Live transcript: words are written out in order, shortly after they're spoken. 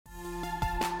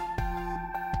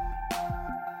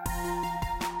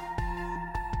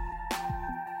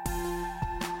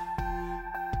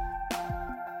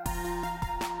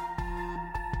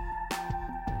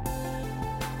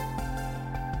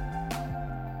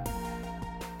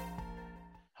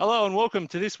Hello and welcome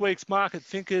to this week's Market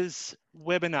Thinkers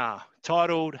webinar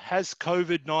titled Has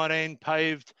COVID-19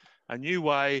 Paved a New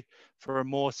Way for a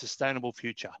More Sustainable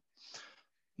Future?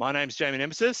 My name's Jamie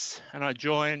Nemesis and I'm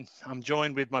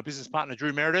joined with my business partner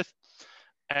Drew Meredith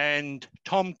and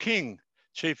Tom King,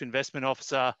 Chief Investment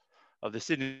Officer of the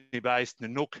Sydney-based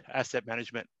Nanook Asset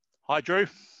Management. Hi Drew.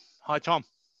 Hi Tom.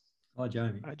 Hi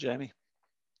Jamie. Hi Jamie.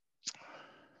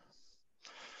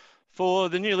 For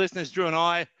the new listeners, Drew and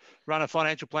I run a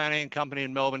financial planning company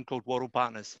in Melbourne called Waddle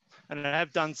Partners, and I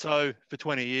have done so for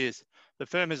 20 years. The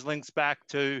firm has links back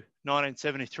to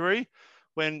 1973,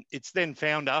 when its then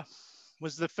founder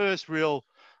was the first real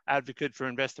advocate for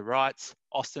investor rights,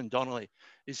 Austin Donnelly,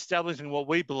 establishing what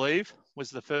we believe was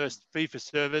the first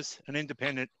fee-for-service and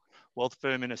independent wealth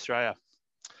firm in Australia.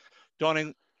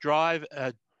 Donnelly drive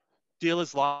a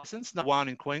dealer's license, number one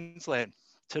in Queensland.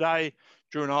 Today,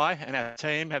 Drew and I and our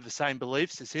team have the same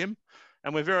beliefs as him,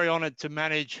 and we're very honoured to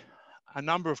manage a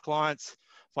number of clients'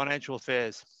 financial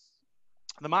affairs.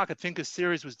 The Market Thinkers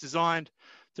series was designed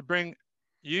to bring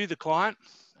you, the client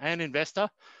and investor,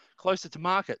 closer to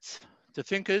markets, to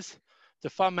thinkers,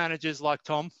 to fund managers like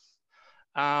Tom,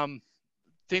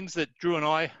 things that Drew and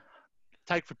I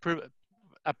take for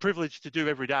a privilege to do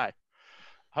every day.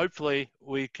 Hopefully,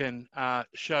 we can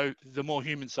show the more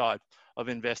human side of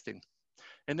investing.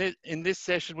 In this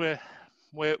session,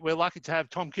 we're lucky to have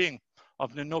Tom King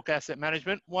of Nanook Asset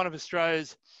Management, one of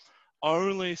Australia's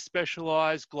only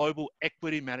specialised global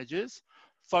equity managers,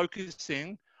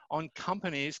 focusing on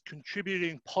companies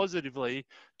contributing positively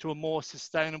to a more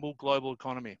sustainable global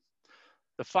economy.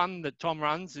 The fund that Tom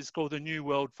runs is called the New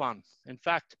World Fund. In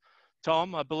fact,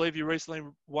 Tom, I believe you recently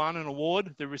won an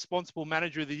award, the Responsible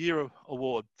Manager of the Year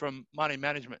award from Money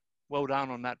Management. Well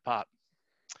done on that part.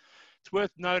 It's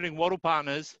worth noting Waddle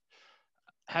Partners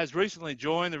has recently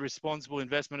joined the Responsible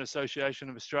Investment Association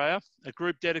of Australia, a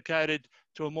group dedicated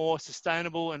to a more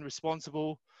sustainable and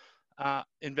responsible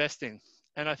investing.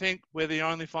 And I think we're the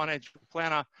only financial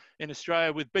planner in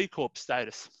Australia with B Corp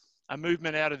status, a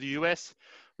movement out of the US,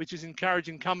 which is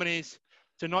encouraging companies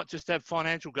to not just have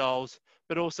financial goals,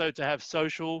 but also to have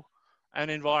social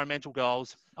and environmental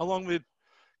goals, along with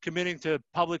committing to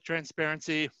public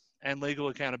transparency and legal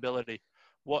accountability.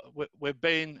 We've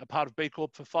been a part of B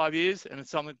Corp for 5 years, and it's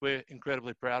something we're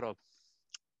incredibly proud of.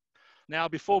 Now,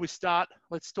 before we start,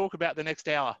 let's talk about the next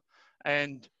hour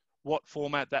and what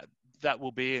format that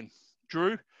will be in.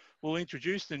 Drew will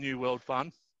introduce the New World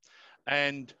Fund,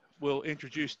 and we'll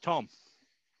introduce Tom.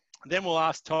 Then we'll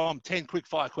ask Tom 10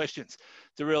 quick-fire questions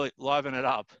to really liven it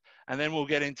up, and then we'll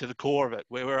get into the core of it,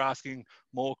 where we're asking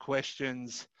more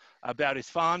questions about his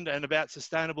fund and about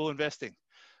sustainable investing.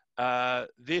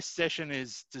 This session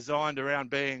is designed around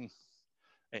being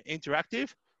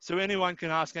interactive, so anyone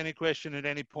can ask any question at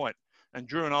any point. And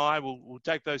Drew and I will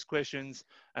take those questions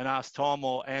and ask Tom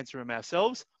or answer them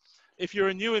ourselves. If you're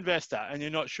a new investor and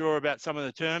you're not sure about some of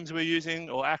the terms we're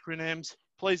using or acronyms,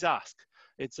 please ask.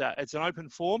 It's an open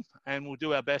forum and we'll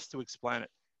do our best to explain it.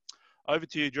 Over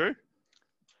to you, Drew.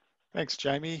 Thanks,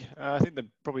 Jamie. I think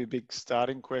probably a big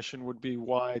starting question would be,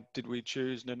 why did we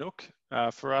choose Nanook?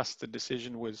 For us, the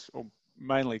decision was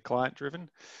mainly client-driven,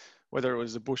 whether it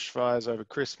was the bushfires over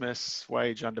Christmas,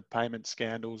 wage underpayment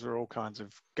scandals, or all kinds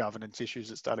of governance issues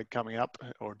that started coming up,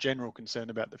 or general concern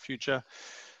about the future.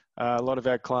 A lot of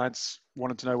our clients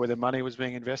wanted to know where their money was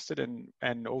being invested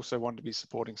and also wanted to be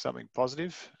supporting something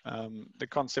positive. The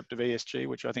concept of ESG,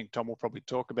 which I think Tom will probably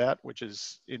talk about, which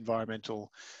is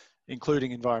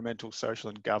including environmental, social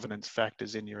and governance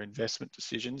factors in your investment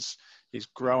decisions, is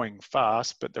growing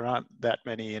fast, but there aren't that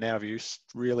many, in our view,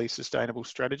 really sustainable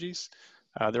strategies.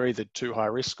 They're either too high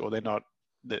risk or they're not,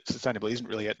 that sustainability isn't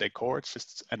really at their core. It's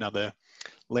just another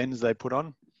lens they put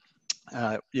on.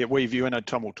 We view, and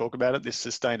Tom will talk about it, this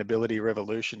sustainability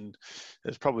revolution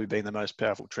has probably been the most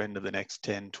powerful trend of the next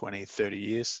 10, 20, 30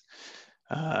 years.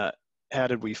 How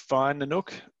did we find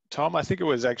Nanook? Tom, I think it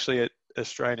was actually at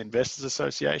Australian Investors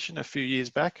Association a few years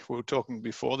back. We were talking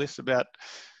before this about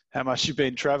how much you've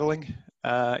been traveling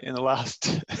in the last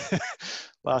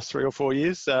 3 or 4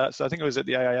 years. So I think it was at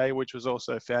the AIA, which was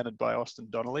also founded by Austin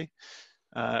Donnelly.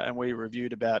 And we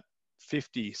reviewed about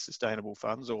 50 sustainable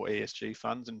funds or ESG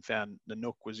funds and found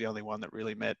Nanook was the only one that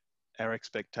really met our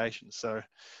expectations. So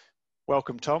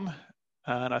welcome, Tom.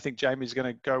 And I think Jamie's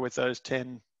going to go with those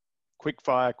 10 quick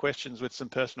fire questions with some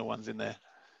personal ones in there.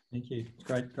 Thank you.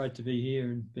 It's great to be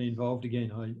here and be involved again.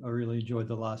 I really enjoyed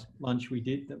the last lunch we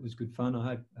did. That was good fun.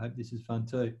 I hope this is fun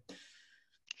too.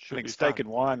 I think steak and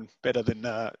wine better than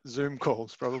Zoom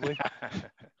calls, probably.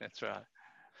 That's right.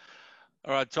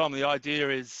 All right, Tom, the idea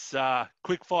is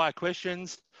quick fire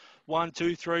questions. 1,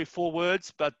 2, 3, 4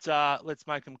 words, but let's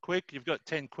make them quick. You've got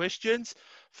 10 questions.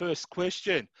 First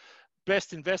question,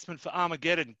 best investment for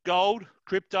Armageddon, gold,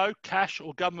 crypto, cash,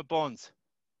 or government bonds?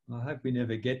 I hope we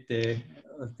never get there.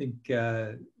 I think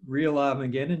real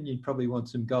Armageddon, you'd probably want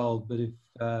some gold, but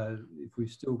if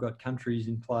we've still got countries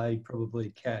in play,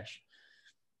 probably cash.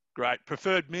 Great.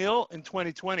 Preferred meal in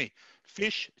 2020,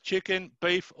 fish, chicken,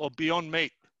 beef, or Beyond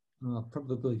Meat? Oh,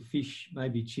 probably fish,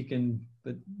 maybe chicken,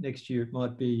 but next year it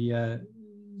might be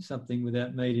something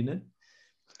without meat in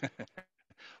it.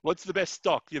 What's the best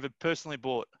stock you've personally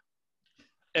bought?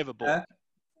 Ever bought?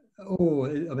 I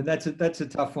mean that's a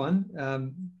tough one.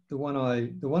 The one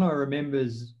I remember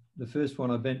is the first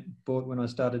one I bought when I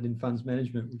started in funds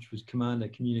management, which was Commander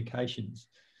Communications,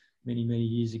 many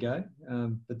years ago.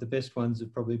 But the best ones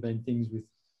have probably been things with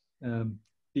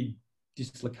big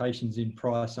dislocations in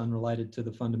price unrelated to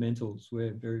the fundamentals,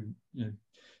 where very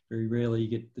rarely you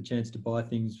get the chance to buy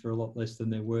things for a lot less than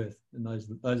they're worth, and those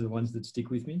are the ones that stick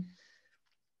with me.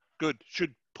 Good.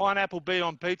 Should pineapple be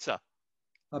on pizza?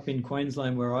 Up in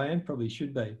Queensland where I am, probably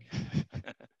should be.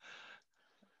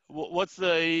 What's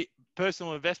the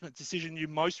personal investment decision you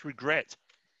most regret?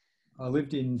 I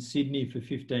lived in Sydney for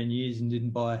 15 years and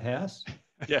didn't buy a house.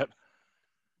 Yep.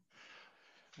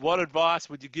 What advice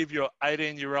would you give your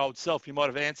 18-year-old self? You might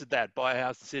have answered that, buy a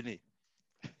house in Sydney.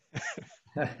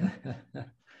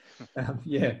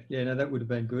 No, that would have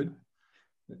been good.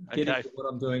 Getting to what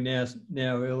I'm doing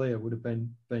now earlier would have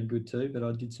been good too, but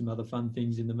I did some other fun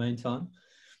things in the meantime.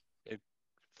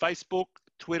 Facebook,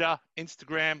 Twitter,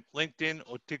 Instagram, LinkedIn,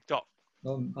 or TikTok?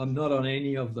 I'm not on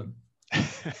any of them.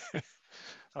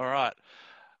 All right.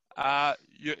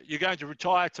 You're going to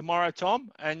retire tomorrow,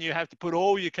 Tom, and you have to put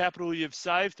all your capital you've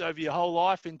saved over your whole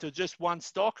life into just one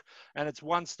stock, and it's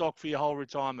one stock for your whole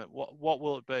retirement. What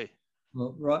will it be?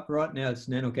 Well, right now it's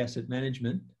Nanook Asset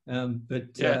Management, but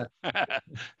yeah.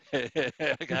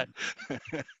 Okay.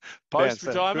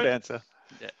 Post-retirement. Good answer.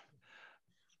 Yeah.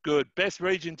 Good. Best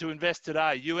region to invest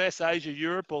today: US, Asia,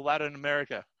 Europe, or Latin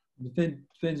America?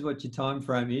 Depends what your time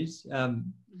frame is.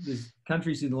 There's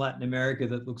countries in Latin America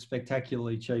that look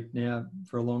spectacularly cheap now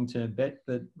for a long-term bet,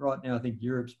 but right now I think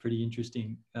Europe's pretty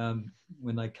interesting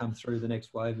when they come through the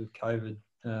next wave of COVID.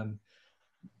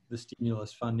 The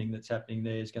stimulus funding that's happening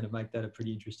there is going to make that a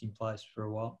pretty interesting place for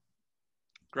a while.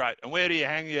 Great. And where do you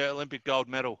hang your Olympic gold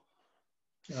medal?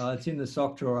 It's in the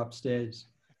sock drawer upstairs.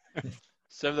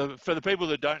 So for the people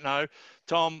that don't know,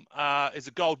 Tom is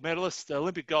a gold medalist,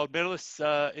 Olympic gold medalist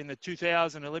in the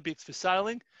 2000 Olympics for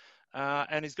sailing,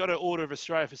 and he's got an Order of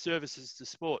Australia for services to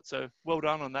sport. So well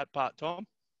done on that part, Tom.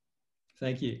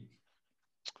 Thank you.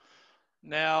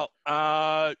 Now,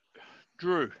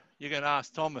 Drew, you're going to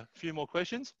ask Tom a few more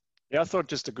questions? Yeah, I thought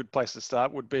just a good place to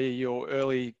start would be your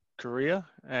early career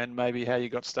and maybe how you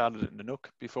got started at Nanook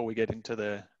before we get into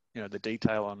the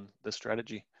detail on the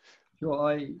strategy.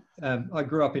 Sure. I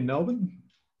grew up in Melbourne.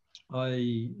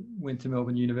 I went to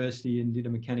Melbourne University and did a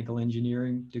mechanical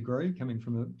engineering degree, coming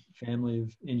from a family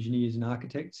of engineers and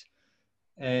architects.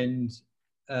 And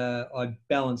I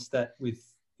balanced that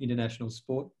with international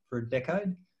sport for a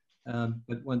decade.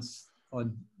 But once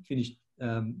I'd finished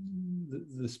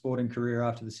the sporting career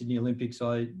after the Sydney Olympics,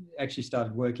 I actually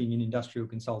started working in industrial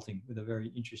consulting with a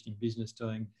very interesting business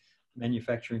doing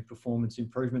manufacturing performance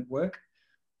improvement work.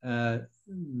 That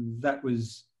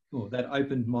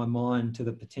opened my mind to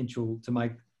the potential to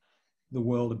make the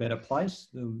world a better place,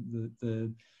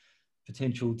 the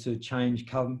potential to change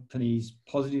companies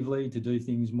positively, to do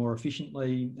things more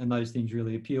efficiently, and those things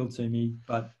really appealed to me.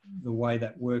 But the way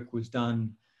that work was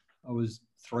done, I was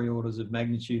 3 orders of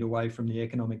magnitude away from the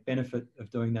economic benefit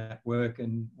of doing that work,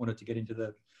 and wanted to get into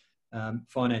the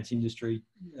finance industry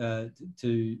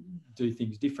to do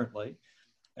things differently.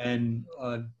 And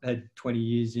I've had 20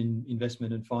 years in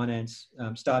investment and finance,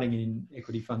 starting in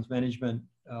equity funds management.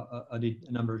 I did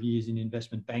a number of years in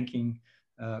investment banking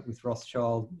with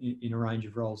Rothschild in a range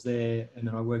of roles there. And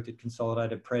then I worked at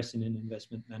Consolidated Press in an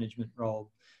investment management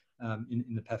role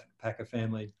in the Packer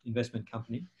family investment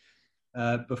company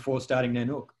before starting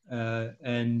Nanook.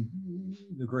 And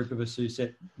the group of us who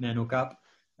set Nanook up,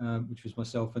 which was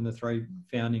myself and the 3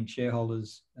 founding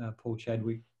shareholders, Paul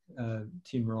Chadwick,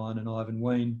 Tim Ryan and Ivan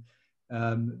Ween,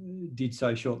 did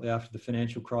so shortly after the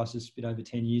financial crisis, a bit over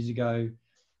 10 years ago,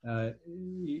 at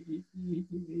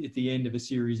the end of a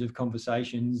series of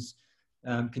conversations,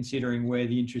 considering where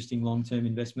the interesting long-term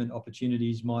investment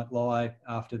opportunities might lie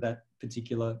after that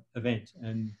particular event.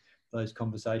 And those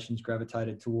conversations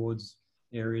gravitated towards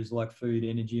areas like food,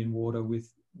 energy and water,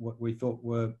 with what we thought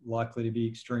were likely to be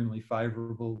extremely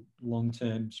favourable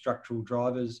long-term structural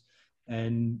drivers,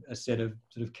 and a set of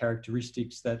sort of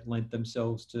characteristics that lent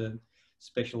themselves to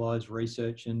specialised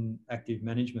research and active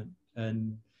management.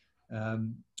 And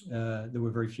there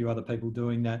were very few other people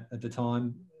doing that at the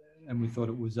time, and we thought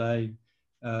it was a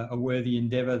worthy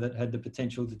endeavour that had the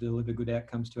potential to deliver good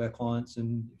outcomes to our clients,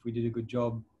 and if we did a good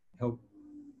job,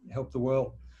 help the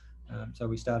world. So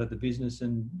we started the business,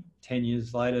 and 10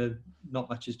 years later, not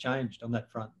much has changed on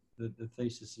that front. The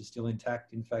thesis is still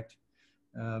intact. In fact,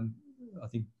 I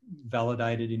think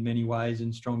validated in many ways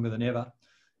and stronger than ever.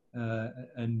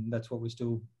 And that's what we're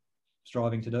still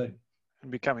striving to do.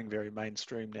 And becoming very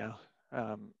mainstream now,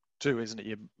 too, isn't it?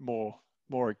 You're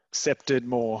more accepted,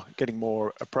 getting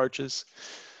more approaches.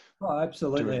 Oh,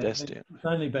 absolutely. To invest in. It's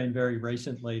only been very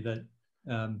recently that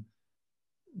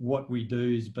what we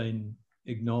do has been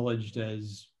acknowledged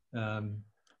as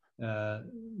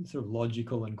sort of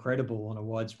logical and credible on a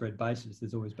widespread basis.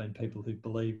 There's always been people who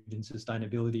believed in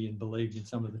sustainability and believed in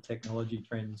some of the technology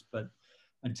trends, but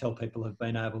until people have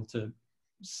been able to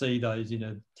see those in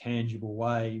a tangible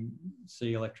way,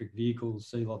 see electric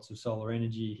vehicles, see lots of solar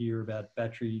energy, hear about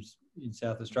batteries in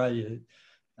South Australia,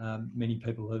 many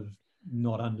people have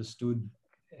not understood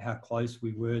how close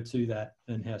we were to that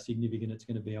and how significant it's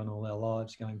going to be on all our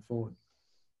lives going forward.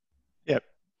 Yep.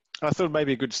 I thought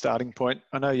maybe a good starting point.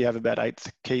 I know you have about 8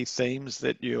 key themes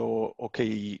or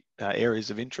key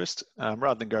areas of interest.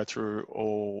 Rather than go through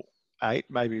all 8,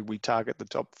 maybe we target the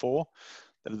top 4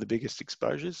 that are the biggest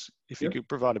exposures. If you could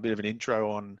provide a bit of an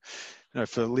intro on,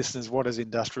 for listeners, what does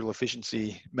industrial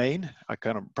efficiency mean? I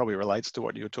kind of probably relates to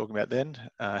what you were talking about then.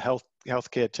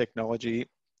 Healthcare technology,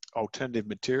 alternative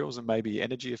materials, and maybe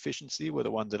energy efficiency were the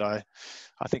ones that I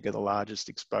think are the largest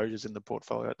exposures in the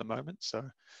portfolio at the moment. So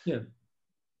yeah.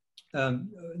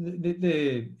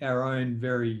 They're our own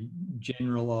very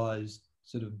generalised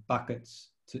sort of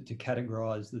buckets to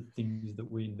categorise the things that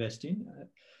we invest in.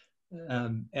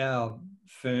 Our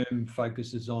firm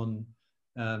focuses on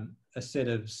a set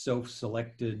of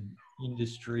self-selected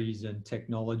industries and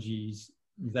technologies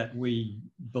that we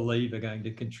believe are going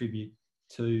to contribute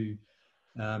to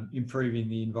improving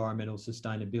the environmental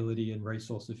sustainability and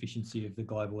resource efficiency of the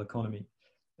global economy.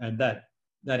 And that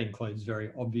includes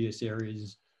very obvious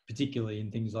areas, particularly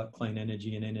in things like clean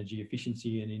energy and energy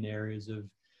efficiency, and in areas of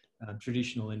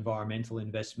traditional environmental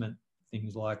investment,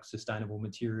 things like sustainable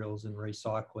materials and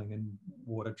recycling and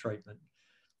water treatment.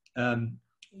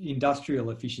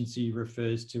 Industrial efficiency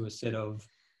refers to a set of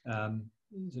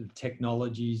sort of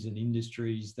technologies and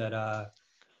industries that are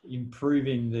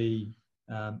improving the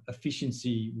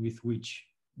efficiency with which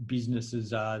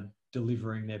businesses are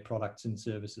delivering their products and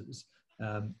services.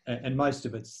 And most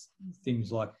of it's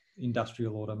things like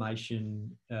industrial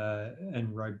automation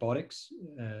and robotics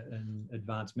and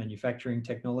advanced manufacturing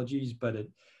technologies, but it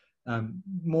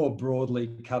more broadly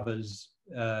covers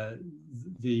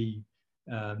the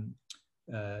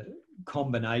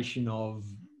combination of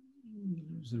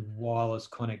sort of wireless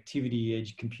connectivity,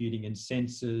 edge computing and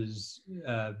sensors,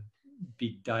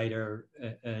 big data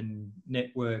and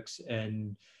networks,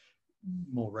 and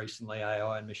more recently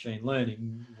AI and machine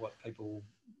learning, what people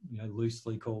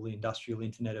loosely call the industrial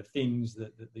Internet of Things,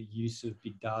 the use of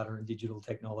big data and digital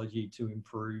technology to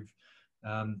improve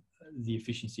the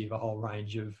efficiency of a whole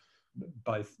range of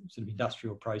both sort of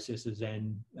industrial processes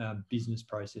and business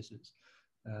processes.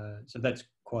 So that's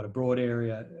quite a broad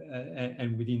area,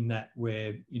 and within that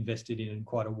we're invested in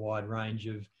quite a wide range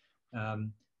of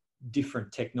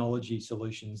different technology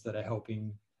solutions that are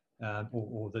helping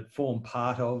or that form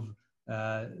part of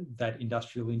that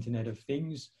industrial Internet of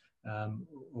Things,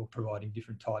 or providing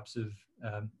different types of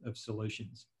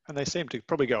solutions. And they seem to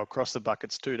probably go across the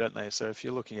buckets too, don't they? So if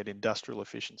you're looking at industrial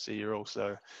efficiency, you're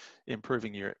also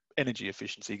improving your energy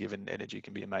efficiency, given energy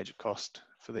can be a major cost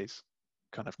for these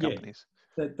kind of companies.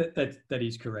 Yeah, that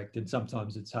is correct. And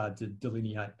sometimes it's hard to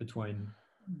delineate between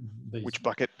these. Which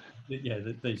bucket? Yeah,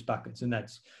 these buckets. And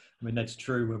that's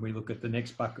true when we look at the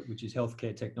next bucket, which is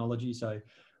healthcare technology. So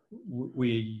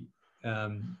we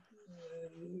found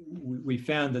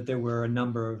that there were a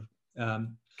number of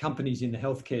companies in the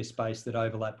healthcare space that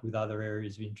overlap with other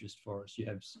areas of interest for us. You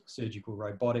have surgical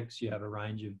robotics, you have a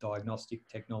range of diagnostic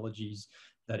technologies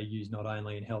that are used not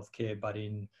only in healthcare, but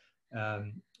in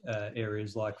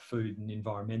areas like food and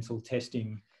environmental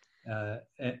testing.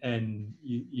 And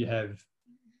you have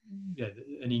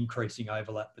an increasing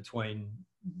overlap between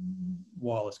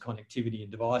wireless connectivity and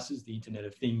devices, the Internet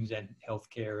of Things, and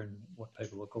healthcare, and what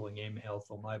people are calling M-Health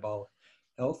or mobile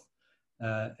health.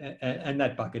 And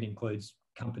that bucket includes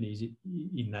companies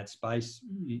in that space,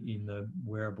 in the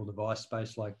wearable device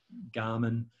space like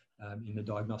Garmin, in the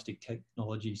diagnostic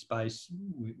technology space.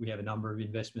 We have a number of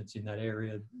investments in that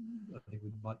area, I think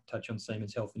we might touch on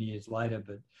Siemens Healthineers later,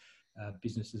 but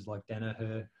businesses like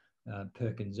Danaher,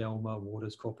 Perkins Elmer,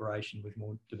 Waters Corporation with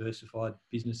more diversified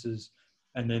businesses.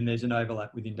 And then there's an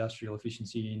overlap with industrial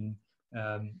efficiency in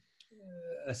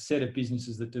a set of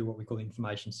businesses that do what we call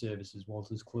information services.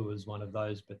 Wolters Kluwer is one of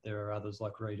those, but there are others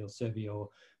like Reed Elsevier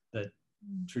that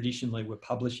traditionally were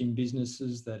publishing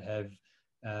businesses that have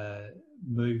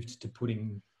moved to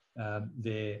putting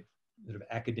their sort of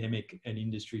academic and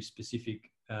industry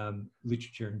specific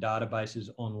literature and databases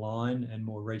online, and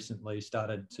more recently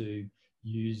started to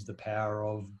use the power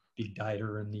of big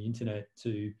data and the internet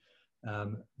to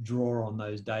draw on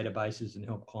those databases and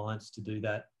help clients to do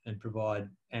that and provide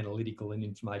analytical and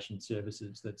information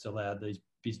services that's allowed these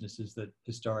businesses that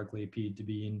historically appeared to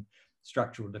be in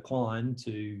structural decline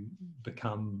to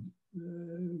become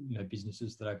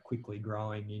businesses that are quickly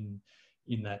growing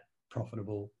in that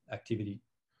profitable activity.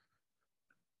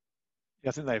 Yeah,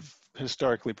 I think they've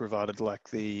historically provided like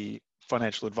the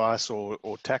financial advice or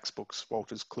tax books,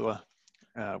 Wolters Kluwer,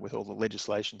 with all the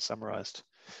legislation summarised.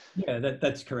 Yeah,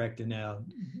 that's correct. And now,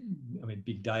 I mean,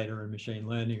 big data and machine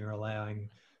learning are allowing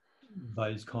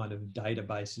those kind of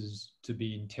databases to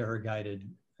be interrogated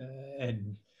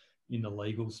and in the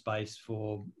legal space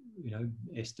for,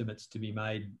 estimates to be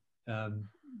made,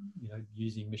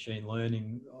 using machine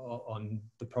learning on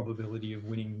the probability of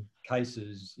winning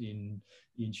cases in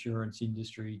the insurance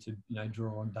industry to,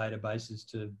 draw on databases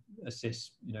to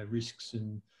assess, risks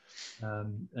and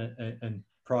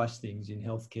price things in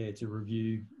healthcare, to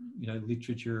review,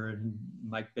 literature and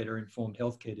make better informed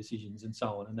healthcare decisions and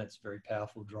so on. And that's a very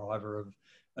powerful driver of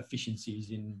efficiencies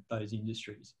in those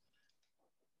industries.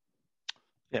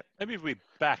 Yeah, maybe if we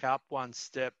back up one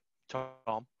step, Tom,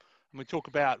 and we talk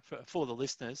about, for the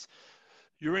listeners,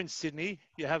 you're in Sydney,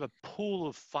 you have a pool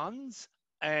of funds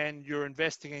and you're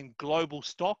investing in global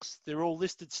stocks. They're all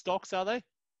listed stocks, are they?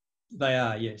 They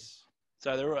are, yes.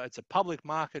 So it's a public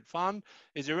market fund.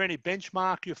 Is there any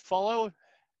benchmark you follow?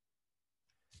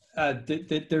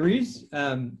 There is.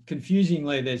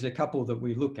 Confusingly, there's a couple that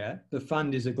we look at. The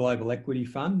fund is a global equity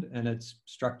fund, and it's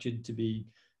structured to be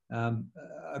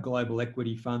a global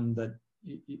equity fund that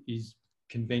is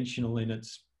conventional in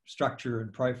its structure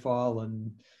and profile,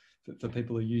 and for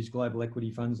people who use global equity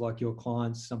funds like your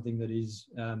clients, something that is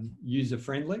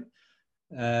user-friendly.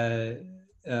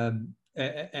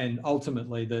 And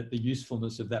ultimately, the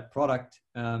usefulness of that product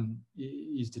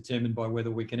is determined by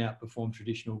whether we can outperform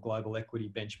traditional global equity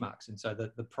benchmarks. And so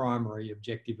the primary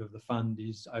objective of the fund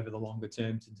is over the longer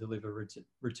term to deliver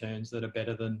returns that are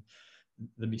better than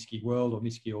the MSCI World or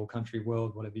MSCI All Country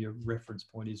World, whatever your reference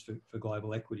point is for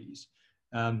global equities.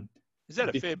 Is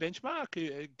that a fair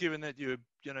benchmark, given that you're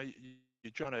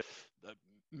trying to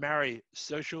marry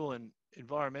social and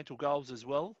environmental goals as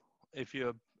well? If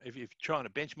you're trying to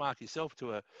benchmark yourself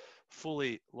to a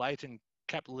fully latent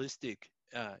capitalistic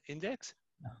index?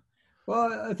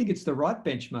 Well, I think it's the right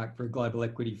benchmark for a global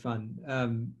equity fund.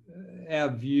 Our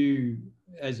view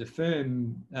as a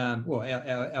firm,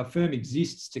 our firm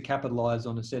exists to capitalise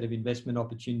on a set of investment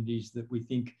opportunities that we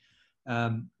think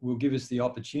will give us the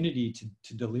opportunity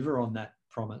to deliver on that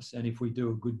promise. And if we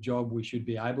do a good job, we should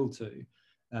be able to.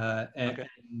 Okay.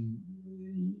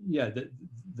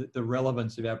 The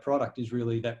relevance of our product is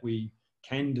really that we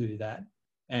can do that.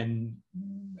 And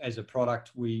as a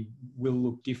product, we will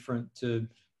look different to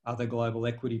other global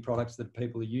equity products that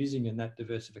people are using, and that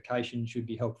diversification should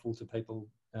be helpful to people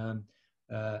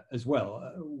as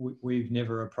well. We've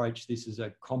never approached this as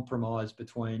a compromise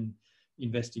between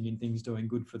investing in things doing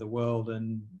good for the world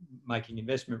and making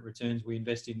investment returns. We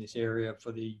invest in this area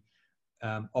for the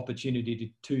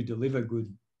opportunity to deliver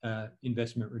good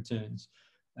investment returns.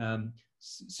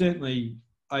 Certainly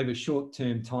over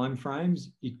short-term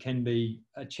timeframes, it can be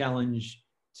a challenge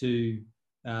to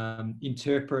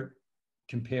interpret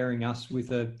comparing us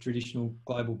with a traditional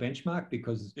global benchmark,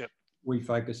 because we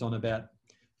focus on about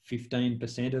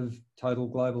 15% of total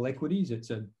global equities. It's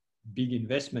a big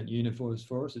investment universe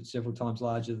for us. It's several times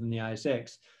larger than the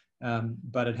ASX,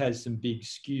 but it has some big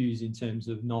skews in terms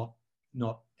of not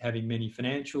having many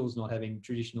financials, not having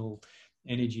traditional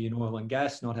energy and oil and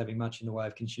gas, not having much in the way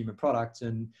of consumer products.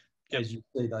 And as you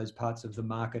see those parts of the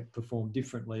market perform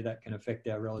differently, that can affect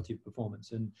our relative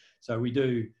performance. And so we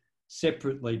do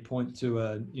separately point to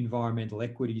an environmental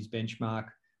equities benchmark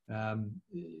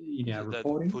in our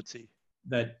reporting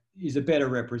that is a better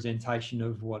representation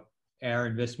of what our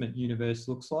investment universe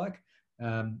looks like.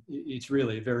 It's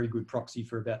really a very good proxy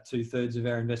for about 2/3 of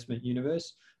our investment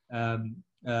universe. And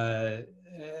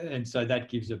so that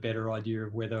gives a better idea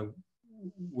of whether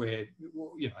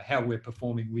how we're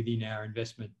performing within our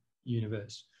investment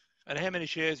universe. And how many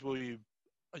shares will you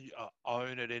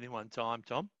own at any one time,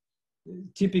 Tom?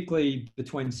 Typically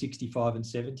between 65 and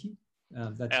 70.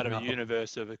 That's out of a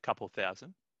universe of a couple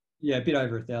thousand. Yeah, a bit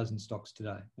over 1,000 stocks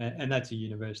today. And that's a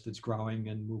universe that's growing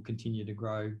and will continue to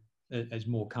grow as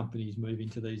more companies move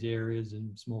into these areas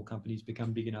and small companies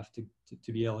become big enough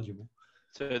to be eligible.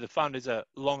 So the fund is a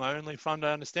long-only fund,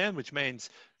 I understand, which means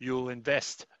you'll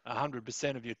invest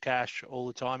 100% of your cash all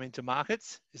the time into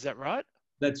markets. Is that right?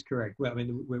 That's correct. Well, I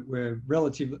mean, we're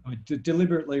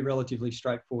deliberately relatively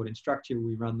straightforward in structure.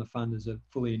 We run the fund as a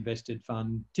fully invested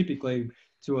fund, typically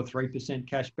 2 or 3%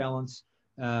 cash balance,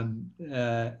 and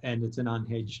it's an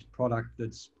unhedged product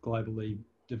that's globally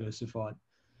diversified.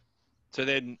 So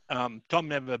then, Tom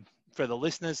never, for the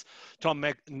listeners, Tom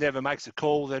never makes a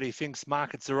call that he thinks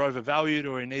markets are overvalued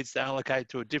or he needs to allocate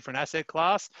to a different asset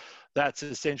class. That's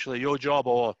essentially your job,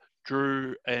 or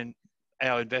Drew and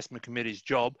our investment committee's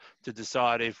job, to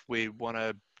decide if we want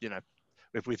to,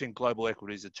 if we think global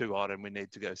equities are too hot and we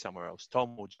need to go somewhere else.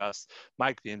 Tom will just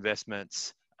make the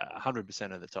investments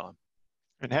 100% of the time.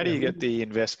 And how do you get the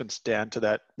investments down to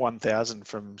that 1,000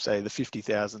 from, say, the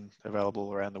 50,000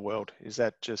 available around the world? Is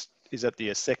that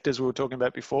the sectors we were talking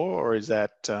about before, or is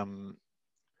that?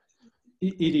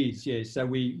 It is, yes. So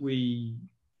we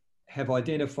have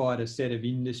identified a set of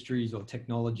industries or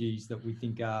technologies that we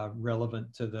think are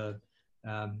relevant to the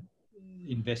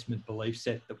investment belief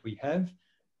set that we have.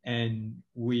 And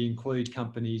we include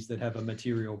companies that have a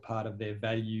material part of their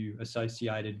value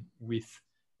associated with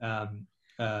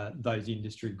those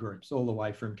industry groups, all the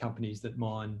way from companies that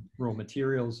mine raw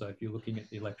materials. So if you're looking at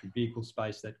the electric vehicle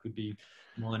space, that could be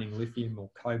mining lithium or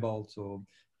cobalt or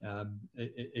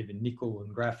even nickel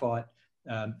and graphite,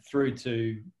 through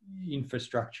to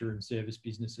infrastructure and service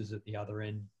businesses at the other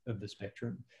end of the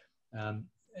spectrum.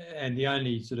 And the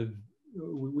only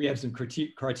we have some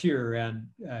criteria around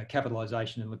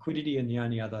capitalisation and liquidity, and the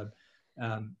only other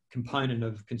component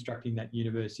of constructing that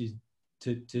universe is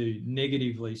to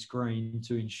negatively screen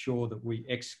to ensure that we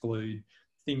exclude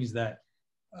things that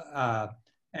are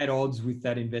at odds with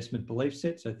that investment belief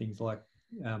set. So things like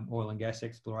oil and gas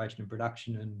exploration and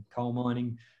production and coal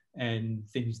mining, and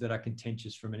things that are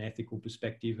contentious from an ethical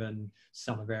perspective. And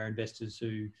some of our investors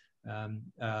who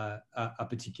are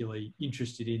particularly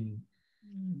interested in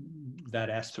that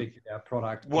aspect of our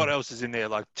product. What else is in there?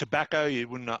 Like tobacco? You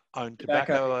wouldn't own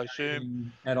tobacco, I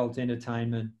assume. Adult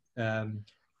entertainment, human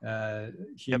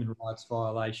rights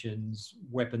violations,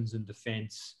 weapons and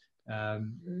defence,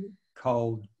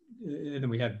 coal, and then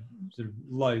we have sort of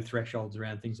low thresholds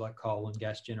around things like coal and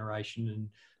gas generation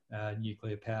and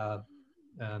nuclear power,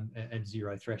 and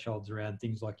zero thresholds around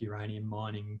things like uranium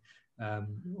mining,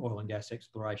 oil and gas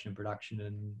exploration and production,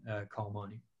 and coal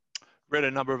mining. Read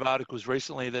a number of articles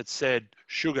recently that said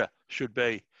sugar should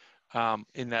be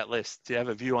in that list. Do you have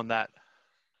a view on that?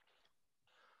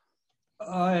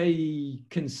 I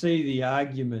can see the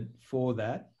argument for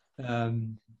that.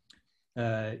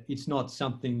 It's not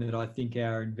something that I think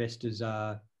our investors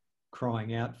are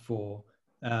crying out for.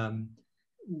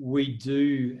 We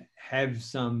do have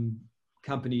some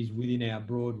companies within our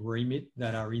broad remit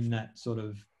that are in that sort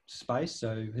of space.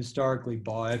 So historically,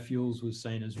 biofuels was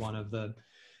seen as one of the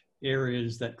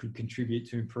areas that could contribute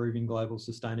to improving global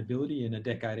sustainability. And a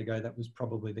decade ago, that was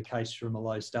probably the case from a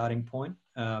low starting point.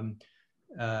 And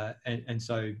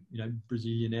so,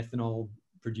 Brazilian ethanol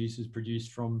producers produce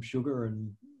from sugar,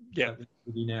 and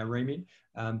within our remit.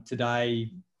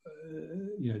 Today,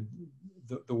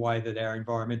 the way that our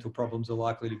environmental problems are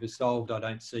likely to be solved, I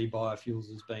don't see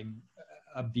biofuels as being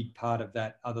a big part of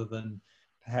that, other than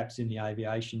perhaps in the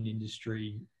aviation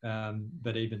industry.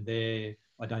 But even there,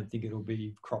 I don't think it'll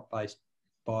be crop-based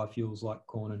biofuels like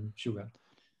corn and sugar.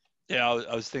 Yeah,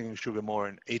 I was thinking sugar more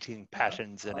in eating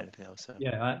patterns than anything else. So.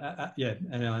 Yeah,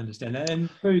 and I understand that. And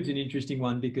food's an interesting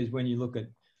one, because when you look at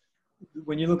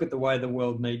the way the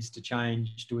world needs to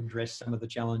change to address some of the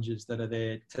challenges that are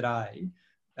there today,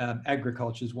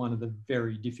 agriculture is one of the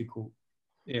very difficult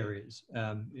areas.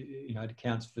 It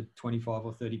accounts for 25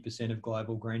 or 30% of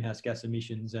global greenhouse gas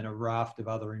emissions and a raft of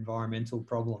other environmental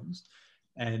problems.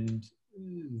 And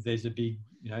there's a big,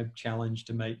 challenge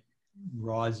to meet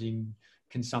rising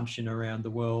consumption around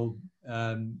the world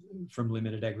from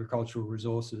limited agricultural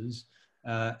resources,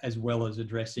 as well as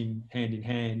addressing hand in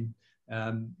hand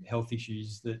health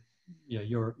issues that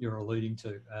you're alluding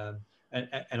to.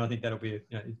 And I think that'll be,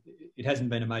 it hasn't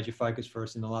been a major focus for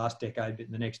us in the last decade, but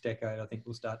in the next decade, I think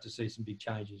we'll start to see some big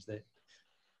changes there.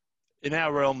 In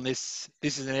our realm, this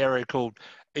is an area called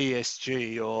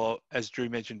ESG, or as Drew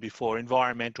mentioned before,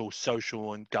 environmental,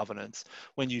 social and governance.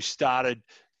 When you started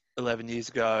 11 years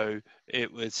ago,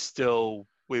 it was still,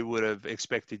 we would have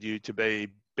expected you to be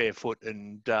barefoot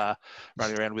and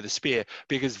running around with a spear,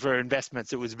 because for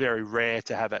investments, it was very rare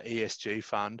to have an ESG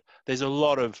fund. There's a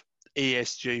lot of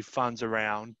ESG funds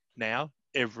around now.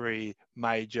 Every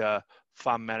major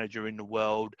fund manager in the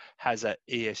world has an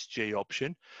ESG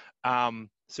option.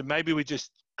 So maybe we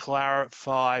just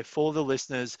clarify for the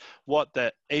listeners what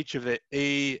each of the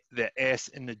E, the S,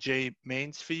 and the G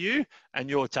means for you, and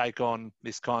your take on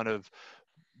this kind of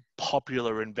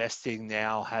popular investing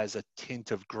now has a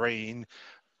tint of green,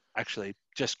 actually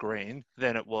just green,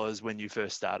 than it was when you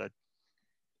first started.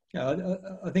 Yeah,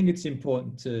 I think it's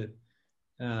important to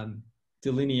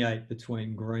delineate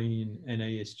between green and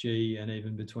ESG, and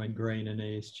even between green and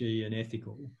ESG and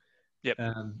ethical. Yep.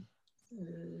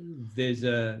 There's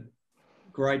a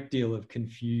great deal of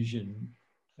confusion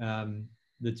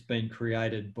that's been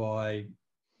created by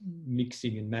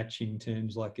mixing and matching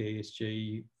terms like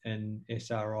ESG and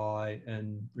SRI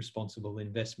and responsible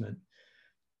investment.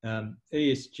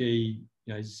 ESG,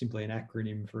 is simply an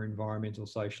acronym for environmental,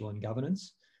 social, and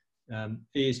governance.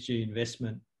 ESG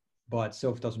investment by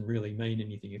itself doesn't really mean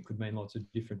anything. It could mean lots of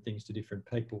different things to different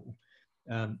people.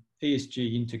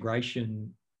 ESG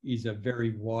integration is a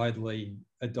very widely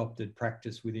adopted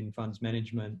practice within funds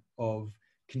management of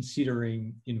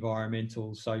considering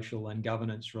environmental, social, and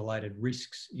governance related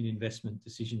risks in investment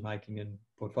decision making and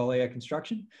portfolio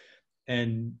construction.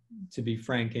 And to be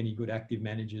frank, any good active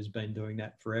manager has been doing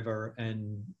that forever,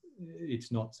 and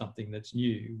it's not something that's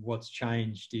new. What's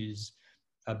changed is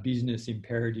a business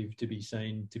imperative to be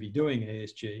seen to be doing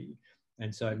ESG.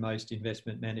 And so most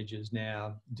investment managers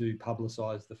now do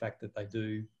publicise the fact that they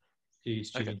do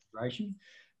ESG integration.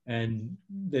 And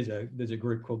there's a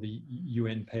group called the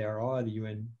UNPRI, the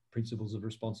UN Principles of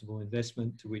Responsible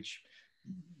Investment, to which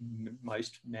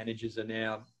most managers are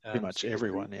now pretty much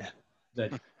everyone, yeah.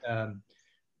 That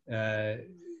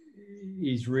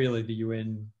is really the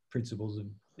UN Principles of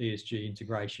ESG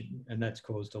integration, and that's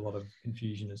caused a lot of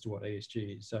confusion as to what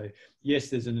ESG is. So yes,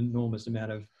 there's an enormous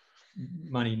amount of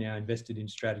money now invested in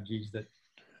strategies that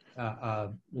are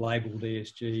labelled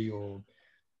ESG or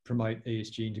promote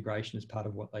ESG integration as part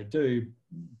of what they do,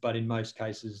 but in most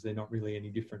cases they're not really any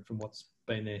different from what's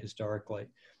been there historically.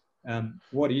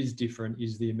 What is different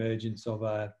is the emergence of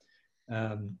a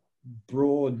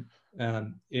broad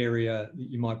area that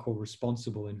you might call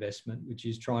responsible investment, which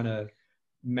is trying to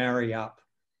marry up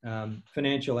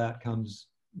financial outcomes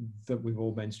that we've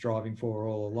all been striving for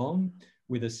all along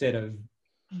with a set of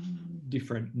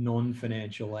different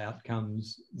non-financial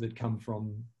outcomes that come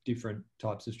from different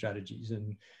types of strategies.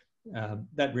 And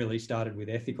that really started with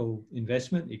ethical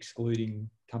investment, excluding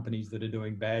companies that are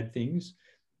doing bad things.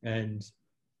 And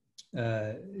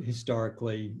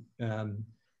historically,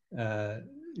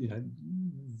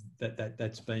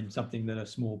 that's been something that a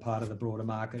small part of the broader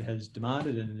market has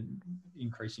demanded, and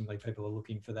increasingly people are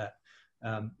looking for that.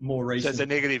 More recently, so it's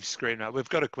a negative screen. Right? We've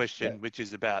got a question which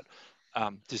is about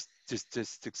just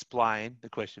explain. The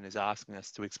question is asking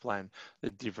us to explain the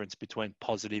difference between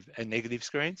positive and negative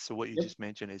screens. So what you just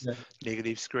mentioned is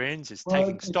negative screens is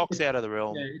taking stocks out of the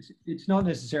realm. Yeah, it's not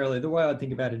necessarily. The way I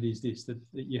think about it is this: that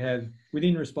you have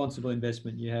within responsible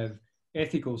investment, you have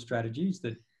ethical strategies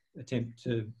that attempt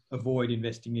to avoid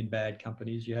investing in bad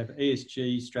companies. You have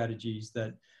ESG strategies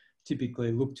that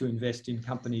typically look to invest in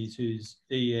companies whose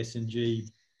ES and G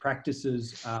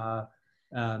practices are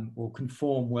or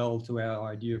conform well to our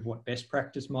idea of what best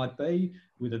practice might be,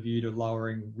 with a view to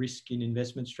lowering risk in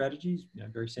investment strategies.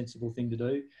 Very sensible thing to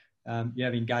do. You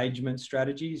have engagement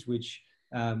strategies which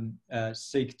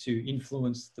seek to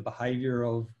influence the behaviour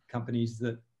of companies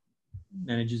that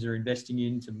managers are investing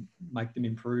in to make them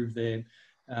improve their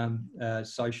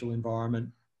social environment,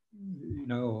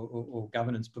 or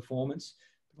governance performance.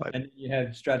 Right. And you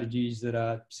have strategies that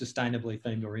are sustainably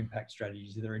themed or impact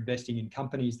strategies. They're investing in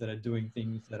companies that are doing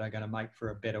things that are going to make for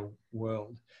a better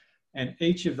world. And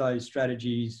each of those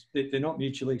strategies, they're not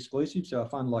mutually exclusive. So a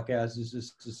fund like ours is a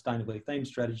sustainably themed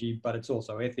strategy, but it's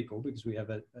also ethical because we have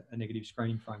a negative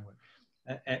screening framework.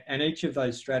 And each of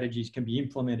those strategies can be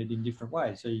implemented in different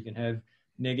ways. So you can have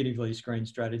negatively screened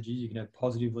strategies, you can have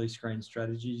positively screened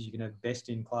strategies, you can have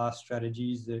best-in-class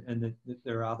strategies, and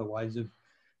there are other ways of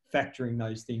factoring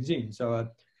those things in. So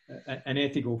an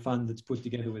ethical fund that's put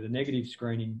together with a negative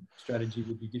screening strategy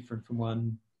would be different from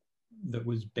one that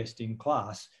was best in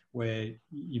class, where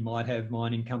you might have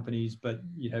mining companies, but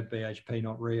you'd have BHP,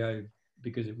 not Rio,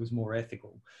 because it was more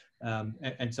ethical.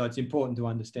 And so it's important to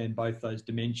understand both those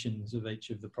dimensions of each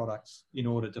of the products in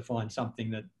order to find something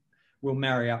that will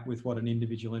marry up with what an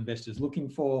individual investor is looking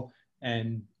for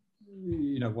and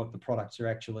what the products are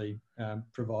actually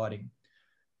providing.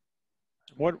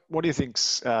 What do you think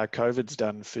COVID's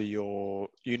done for your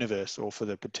universe or for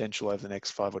the potential over the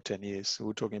next 5 or 10 years? So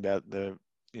we're talking about the,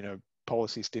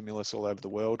 policy stimulus all over the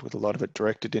world with a lot of it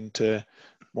directed into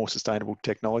more sustainable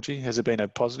technology. Has it been a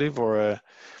positive or a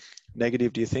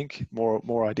negative, do you think?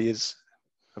 More ideas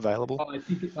available?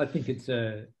 I think it's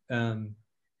a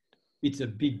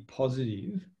big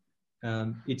positive.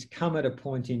 It's come at a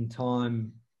point in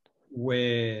time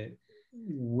where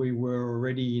we were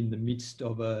already in the midst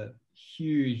of a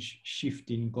huge shift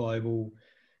in global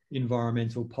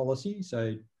environmental policy.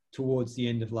 So towards the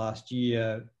end of last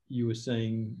year, you were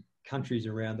seeing countries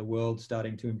around the world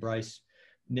starting to embrace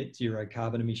net zero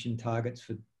carbon emission targets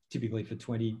typically for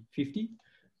 2050.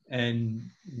 And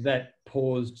that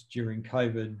paused during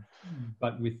COVID,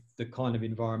 but with the kind of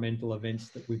environmental events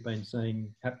that we've been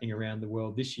seeing happening around the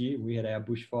world this year, we had our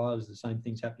bushfires, the same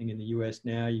thing's happening in the US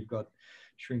now. You've got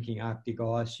shrinking Arctic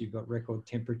ice, you've got record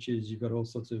temperatures, you've got all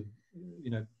sorts of,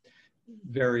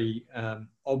 very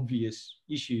obvious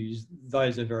issues.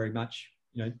 Those are very much,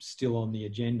 still on the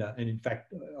agenda. And in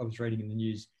fact, I was reading in the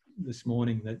news this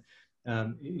morning that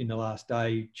in the last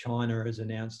day, China has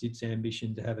announced its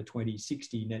ambition to have a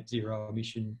 2060 net zero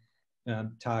emission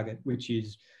target, which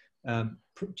is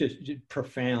just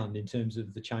profound in terms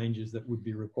of the changes that would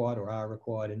be required or are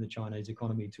required in the Chinese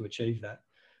economy to achieve that.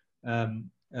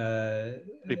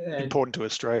 Important to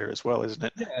Australia as well, isn't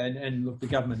it? Yeah, and look, the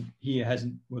government here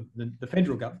hasn't, well, the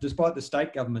federal government, despite the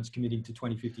state governments committing to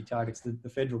 2050 targets, the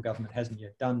federal government hasn't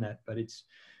yet done that, but it's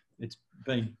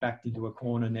been backed into a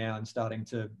corner now and starting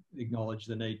to acknowledge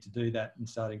the need to do that and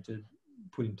starting to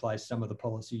put in place some of the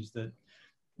policies that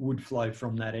would flow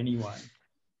from that anyway.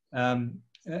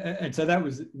 And so that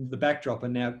was the backdrop.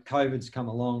 And now COVID's come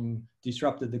along,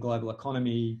 disrupted the global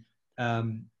economy.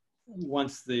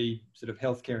 Once the sort of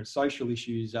healthcare and social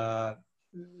issues are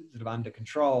sort of under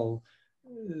control,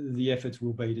 the efforts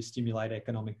will be to stimulate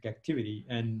economic activity.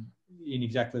 And in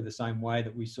exactly the same way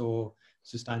that we saw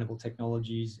sustainable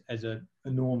technologies as an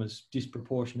enormous,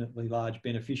 disproportionately large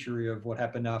beneficiary of what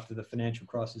happened after the financial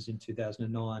crisis in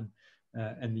 2009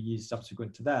 and the years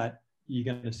subsequent to that, you're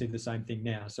going to see the same thing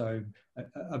now. So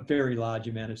a very large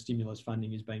amount of stimulus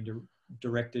funding is being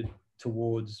directed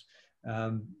towards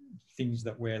things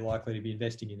that we're likely to be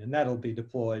investing in, and that'll be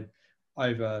deployed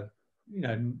over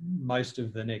most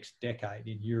of the next decade.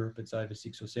 In Europe, it's over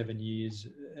 6 or 7 years,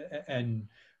 and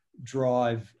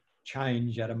drive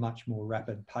change at a much more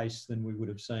rapid pace than we would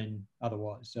have seen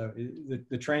otherwise. So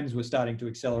the trends were starting to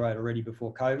accelerate already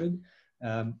before COVID,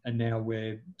 and now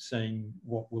we're seeing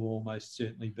what will almost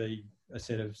certainly be a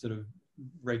set of sort of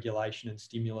regulation and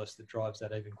stimulus that drives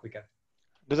that even quicker.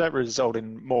 Does that result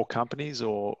in more companies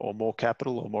or more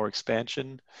capital or more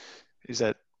expansion? Is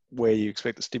that where you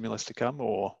expect the stimulus to come,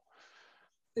 or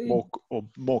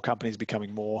more companies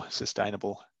becoming more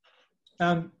sustainable?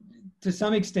 To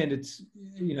some extent, it's,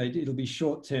 it'll be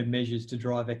short-term measures to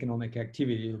drive economic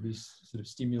activity. It'll be sort of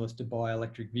stimulus to buy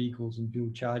electric vehicles and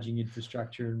build charging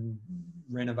infrastructure and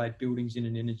renovate buildings in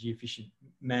an energy efficient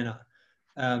manner.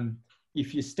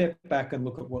 If you step back and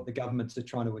look at what the governments are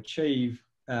trying to achieve,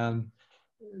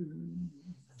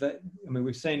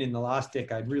 we've seen in the last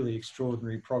decade really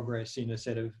extraordinary progress in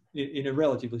a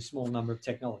relatively small number of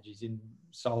technologies, in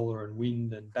solar and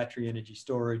wind and battery energy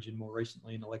storage, and more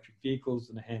recently in electric vehicles,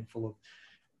 and a handful of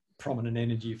prominent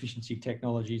energy efficiency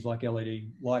technologies like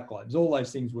LED light globes. All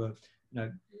those things were,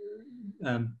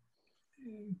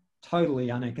 totally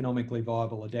uneconomically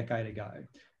viable a decade ago.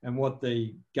 And what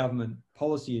the government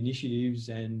policy initiatives,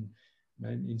 and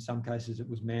in some cases it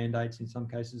was mandates, in some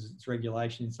cases it's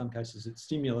regulation, in some cases it's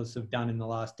stimulus, have done in the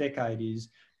last decade is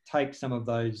take some of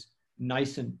those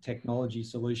nascent technology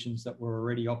solutions that were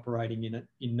already operating in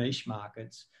niche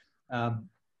markets,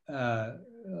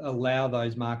 allow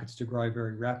those markets to grow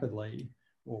very rapidly,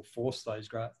 or force those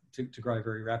to grow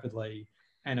very rapidly,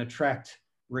 and attract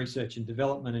research and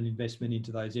development and investment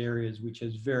into those areas, which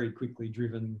has very quickly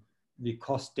driven the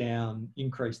cost down,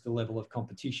 increased the level of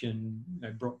competition,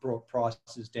 brought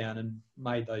prices down, and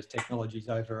made those technologies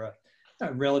over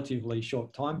a relatively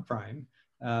short time frame,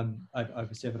 over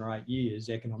 7 or 8 years,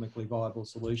 economically viable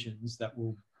solutions that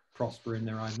will prosper in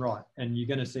their own right. And you're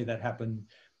going to see that happen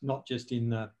not just in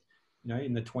the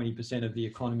 20% of the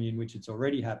economy in which it's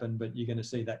already happened, but you're going to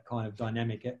see that kind of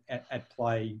dynamic at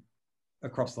play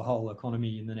across the whole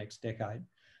economy in the next decade,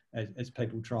 as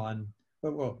people try and,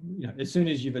 as soon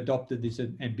as you've adopted this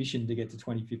ambition to get to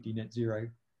 2050 net zero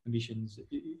emissions,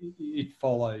 it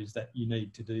follows that you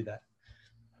need to do that.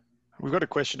 We've got a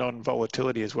question on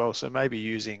volatility as well. So maybe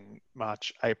using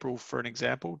March, April for an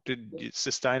example, did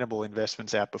sustainable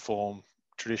investments outperform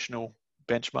traditional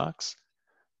benchmarks?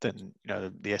 than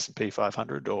the S&P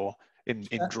 500, or in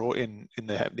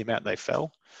the amount they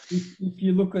fell? If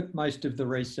you look at most of the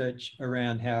research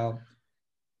around how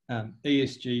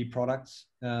ESG products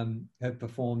have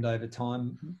performed over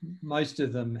time, most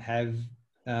of them have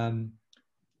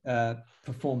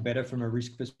performed better from a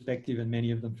risk perspective, and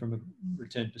many of them from a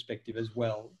return perspective as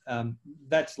well.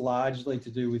 That's largely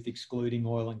to do with excluding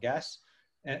oil and gas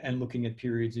and looking at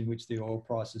periods in which the oil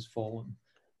price has fallen.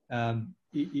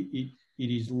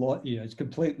 It's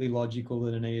completely logical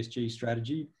that an ESG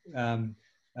strategy,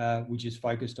 which is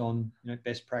focused on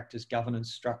best practice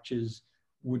governance structures,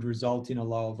 would result in a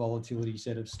lower volatility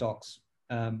set of stocks,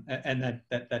 and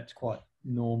that's quite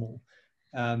normal.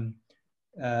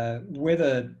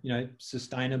 Whether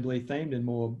sustainably themed and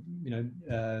more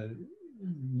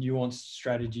nuanced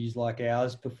strategies like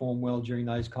ours perform well during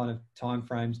those kind of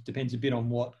timeframes depends a bit on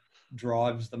what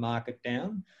drives the market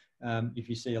down. If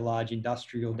you see a large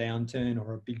industrial downturn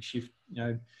or a big shift,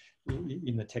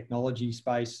 in the technology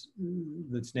space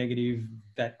that's negative,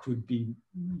 that could be,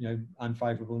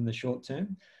 unfavourable in the short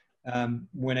term.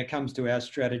 When it comes to our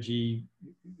strategy,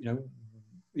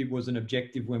 it was an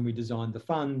objective when we designed the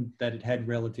fund that it had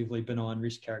relatively benign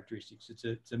risk characteristics.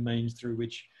 It's a means through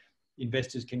which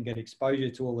investors can get exposure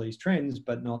to all these trends,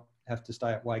 but not have to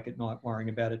stay awake at night worrying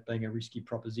about it being a risky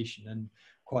proposition. And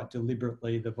quite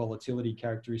deliberately, the volatility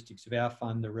characteristics of our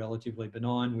fund are relatively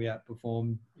benign. We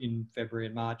outperformed in February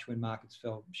and March when markets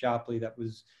fell sharply. That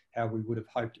was how we would have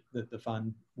hoped that the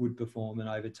fund would perform. And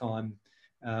over time,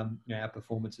 our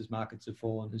performance as markets have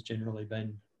fallen has generally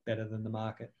been better than the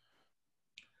market.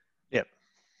 Yep.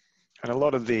 And a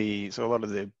lot of the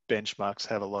benchmarks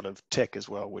have a lot of tech as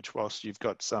well, which whilst you've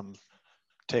got some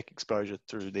tech exposure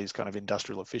through these kind of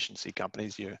industrial efficiency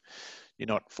companies, you're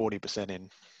not 40% in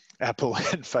Apple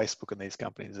and Facebook and these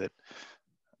companies that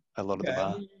a lot of them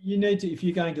are. You need to, if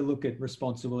you're going to look at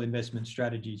responsible investment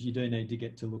strategies, you do need to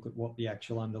get to look at what the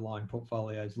actual underlying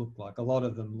portfolios look like. A lot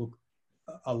of them look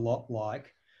a lot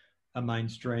like a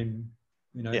mainstream,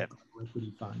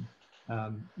 equity fund.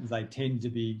 They tend to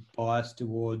be biased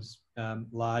towards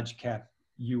large cap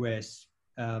US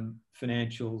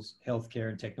financials, healthcare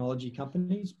and technology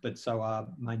companies, but so are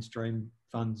mainstream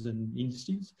funds and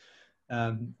industries.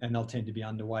 And they'll tend to be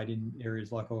underweight in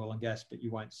areas like oil and gas, but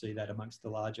you won't see that amongst the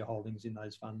larger holdings in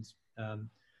those funds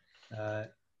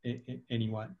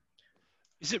anyway.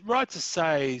 Is it right to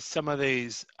say some of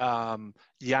these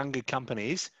younger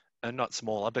companies, and not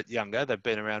smaller, but younger, they've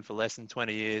been around for less than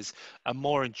 20 years, are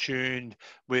more in tune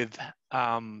with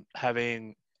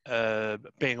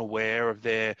being aware of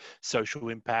their social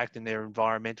impact and their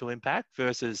environmental impact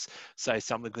versus, say,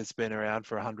 something that's been around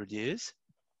for 100 years?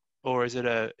 Or is it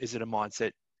a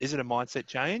mindset? Is it a mindset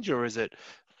change, or is it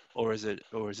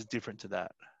different to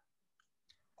that?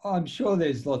 I'm sure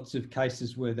there's lots of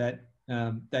cases where that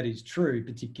is true,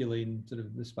 particularly in sort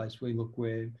of the space we look,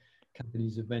 where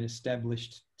companies have been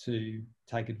established to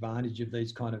take advantage of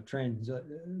these kind of trends.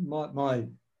 My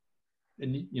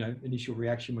initial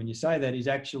reaction when you say that is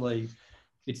actually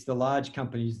it's the large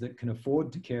companies that can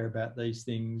afford to care about these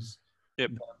things that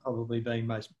are probably being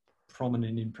most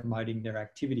prominent in promoting their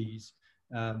activities.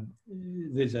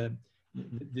 There's a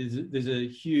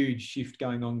huge shift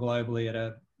going on globally at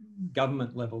a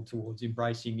government level towards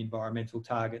embracing environmental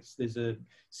targets. There's a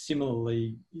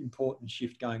similarly important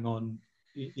shift going on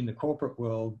in the corporate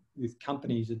world with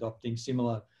companies adopting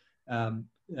similar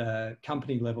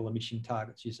company level emission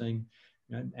targets. You're seeing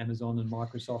Amazon and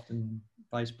Microsoft and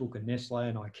Facebook and Nestle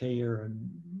and IKEA and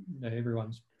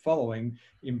everyone's following,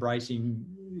 embracing,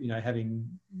 having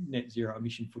net zero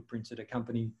emission footprints at a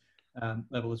company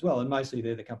level as well. And mostly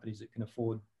they're the companies that can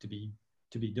afford to be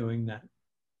doing that.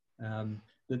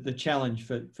 The challenge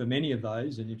for many of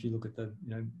those, and if you look at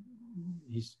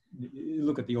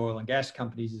look at the oil and gas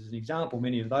companies as an example,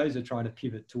 many of those are trying to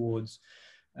pivot towards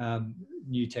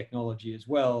new technology as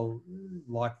well,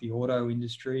 like the auto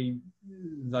industry.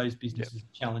 Those businesses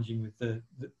are challenging with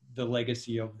the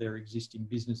legacy of their existing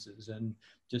businesses, and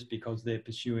just because they're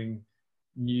pursuing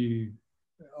new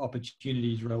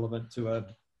opportunities relevant to a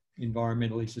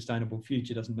environmentally sustainable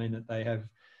future doesn't mean that they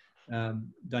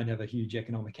don't have a huge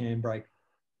economic handbrake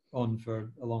on for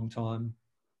a long time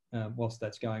whilst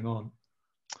that's going on.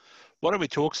 Why don't we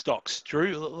talk stocks,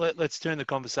 Drew? Let's turn the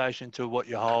conversation to what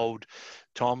you hold,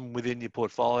 Tom, within your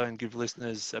portfolio, and give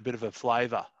listeners a bit of a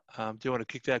flavour. Do you want to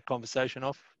kick that conversation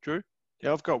off, Drew?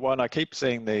 Yeah, I've got one. I keep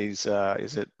seeing these,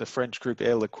 is it the French group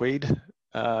Air Liquide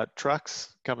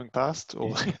trucks coming past,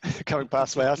 or coming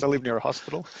past my house? I live near a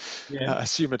hospital. Yeah. I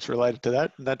assume it's related to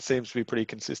that, and that seems to be pretty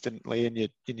consistently in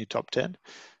your top 10.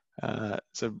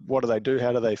 So what do they do?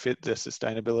 How do they fit the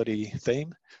sustainability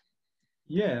theme?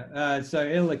 Yeah, so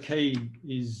Air Liquide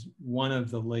is one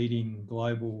of the leading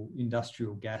global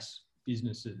industrial gas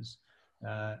businesses,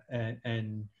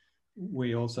 and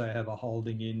we also have a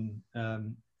holding in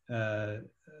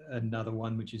another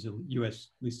one, which is a US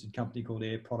listed company called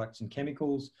Air Products and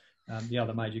Chemicals. The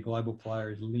other major global player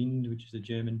is Linde, which is a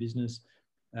German business,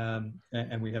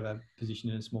 and we have a position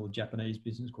in a small Japanese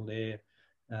business called Air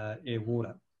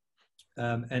Water,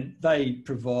 and they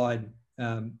provide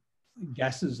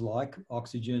gases like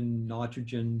oxygen,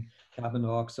 nitrogen, carbon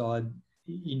dioxide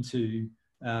into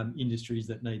industries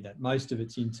that need that. Most of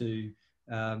it's into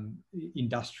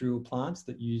industrial plants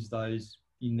that use those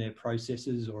in their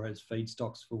processes or as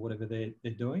feedstocks for whatever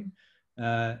they're doing.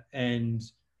 And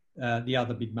the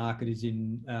other big market is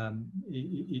in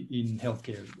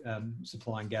healthcare,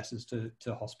 supplying gases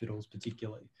to hospitals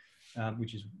particularly,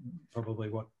 which is probably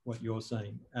what you're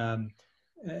seeing.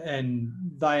 And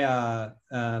they are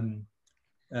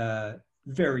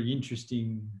very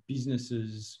interesting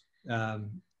businesses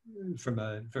from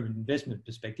an investment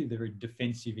perspective. They're very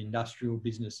defensive industrial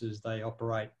businesses. They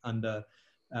operate under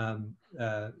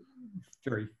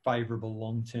very favourable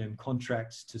long-term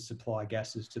contracts to supply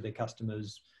gases to their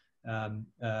customers, and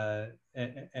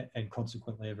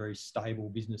consequently are very stable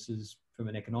businesses from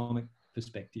an economic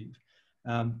perspective.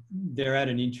 They're at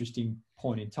an interesting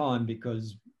point in time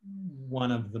because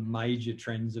one of the major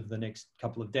trends of the next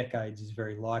couple of decades is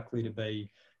very likely to be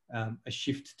a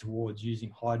shift towards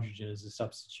using hydrogen as a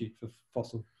substitute for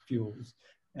fossil fuels.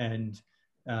 And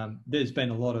there's been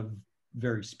a lot of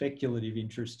very speculative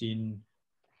interest in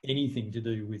anything to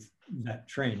do with that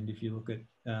trend. If you look at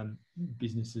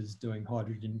businesses doing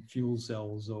hydrogen fuel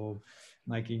cells or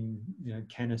making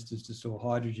canisters to store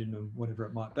hydrogen or whatever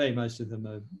it might be, most of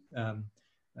them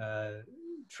are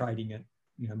trading at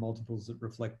multiples that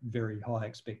reflect very high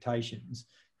expectations.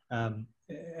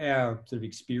 Our sort of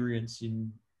experience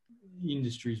in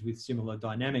industries with similar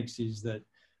dynamics is that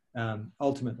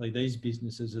ultimately these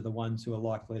businesses are the ones who are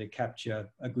likely to capture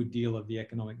a good deal of the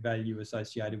economic value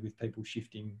associated with people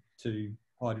shifting to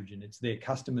hydrogen. It's their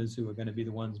customers who are going to be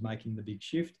the ones making the big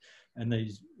shift, and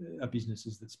these are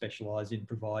businesses that specialise in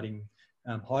providing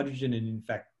hydrogen. And in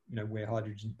fact, where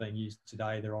hydrogen is being used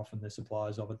today, they're often the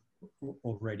suppliers of it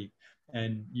already.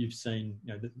 And you've seen,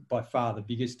 by far the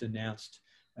biggest announced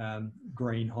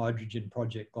green hydrogen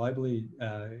project globally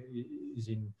is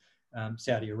in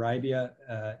Saudi Arabia.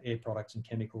 Air Products and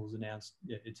Chemicals announced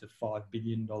it's a $5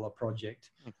 billion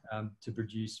project to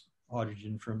produce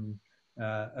hydrogen from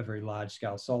a very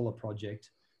large-scale solar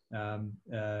project, and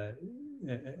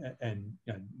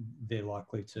they're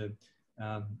likely to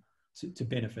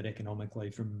benefit economically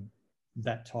from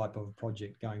that type of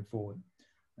project going forward.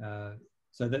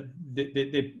 So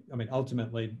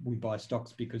ultimately we buy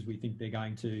stocks because we think they're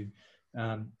going to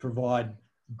provide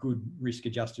good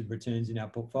risk-adjusted returns in our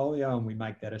portfolio, and we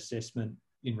make that assessment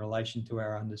in relation to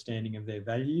our understanding of their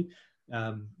value.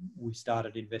 We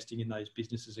started investing in those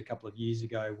businesses a couple of years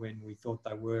ago when we thought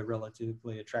they were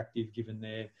relatively attractive given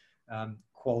their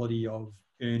quality of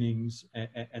earnings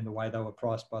and the way they were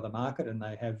priced by the market, and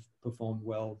they have performed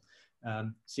well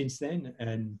since then.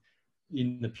 And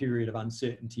in the period of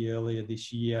uncertainty earlier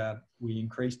this year, we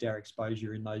increased our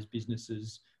exposure in those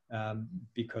businesses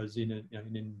because in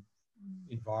an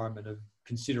environment of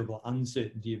considerable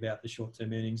uncertainty about the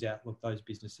short-term earnings outlook, those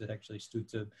businesses actually stood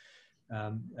to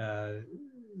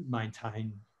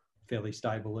maintain fairly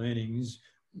stable earnings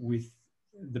with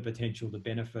the potential to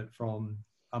benefit from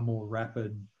a more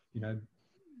rapid,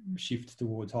 shift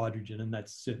towards hydrogen. And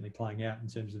that's certainly playing out in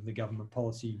terms of the government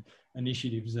policy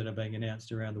initiatives that are being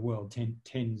announced around the world.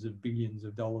 Tens of billions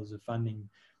of dollars of funding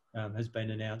has been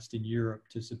announced in Europe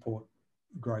to support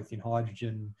growth in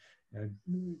hydrogen.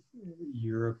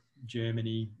 Europe,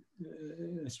 Germany,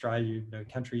 Australia,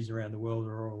 countries around the world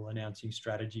are all announcing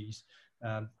strategies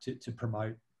to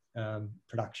promote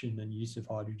production and use of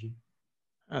hydrogen.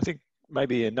 I think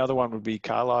maybe another one would be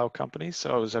Carlisle Companies.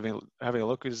 So I was having a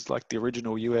look. It's like the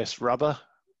original US rubber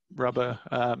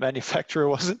manufacturer,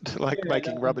 wasn't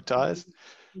making rubber tires.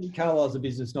 Carlisle's a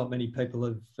business not many people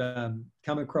have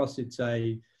come across. It's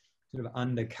a sort of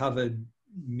undercovered,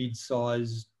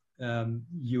 mid-sized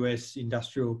US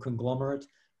industrial conglomerate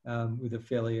with a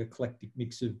fairly eclectic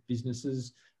mix of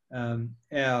businesses.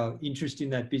 Our interest in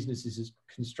that business is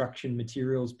a construction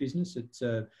materials business. It's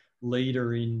a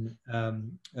leader in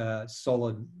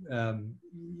solid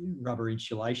rubber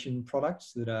insulation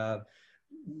products that are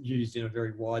used in a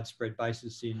very widespread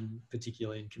basis,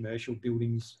 particularly in commercial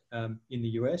buildings in the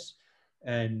US,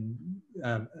 and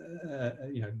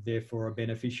therefore a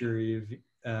beneficiary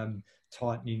of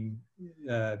tightening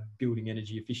building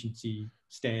energy efficiency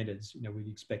standards. We'd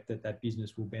expect that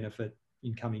business will benefit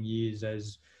in coming years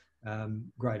as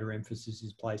greater emphasis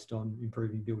is placed on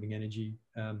improving building energy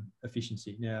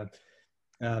efficiency. Now,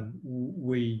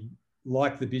 we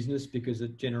like the business because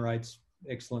it generates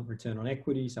excellent return on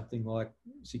equity, something like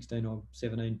 16 or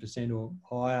 17% or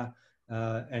higher,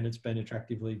 and it's been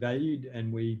attractively valued.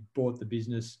 And we bought the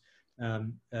business or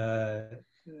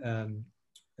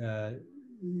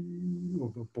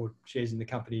bought shares in the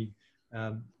company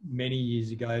many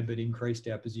years ago, but increased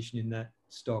our position in that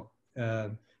stock a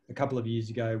couple of years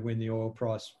ago when the oil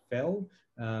price fell,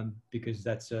 because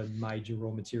that's a major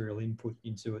raw material input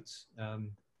into its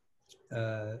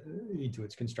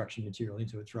construction material,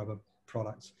 into its rubber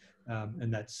products,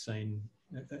 and that's seen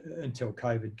until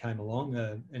COVID came along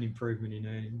an improvement in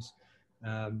earnings.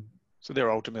 So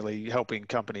they're ultimately helping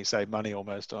companies save money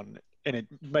almost on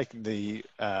making the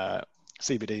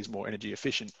CBDs more energy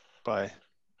efficient by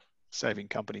saving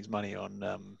companies money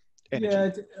on energy.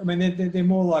 Yeah, I mean, they're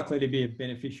more likely to be a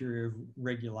beneficiary of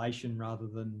regulation rather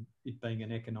than it being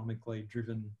an economically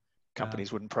driven.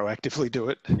 Companies wouldn't proactively do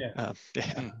it. Yeah.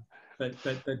 But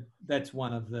that's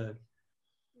one of the.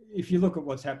 If you look at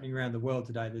what's happening around the world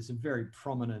today, there's some very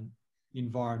prominent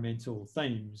environmental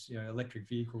themes. Electric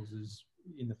vehicles is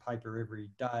in the paper every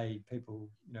day. People,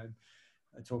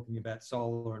 are talking about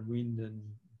solar and wind and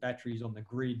batteries on the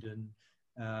grid, and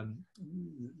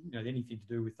anything to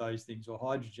do with those things, or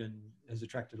hydrogen, has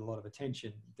attracted a lot of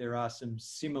attention. There are some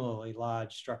similarly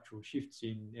large structural shifts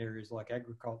in areas like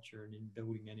agriculture and in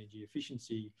building energy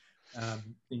efficiency,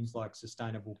 things like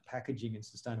sustainable packaging and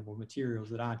sustainable materials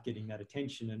that aren't getting that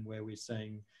attention, and where we're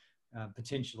seeing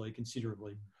potentially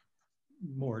considerably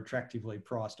more attractively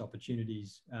priced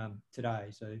opportunities today.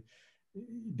 So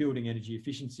building energy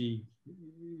efficiency,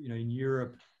 in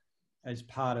Europe, as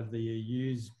part of the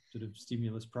EU's sort of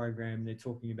stimulus program, they're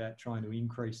talking about trying to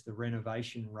increase the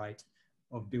renovation rate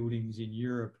of buildings in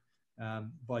Europe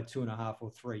by 2.5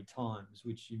 or 3 times,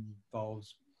 which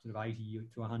involves sort of 80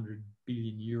 to 100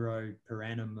 billion euro per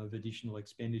annum of additional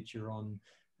expenditure on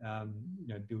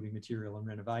building material and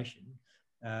renovation.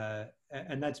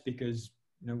 And that's because,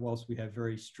 whilst we have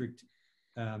very strict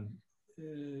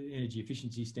energy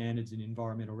efficiency standards and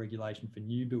environmental regulation for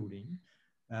new building,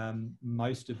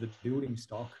 most of the building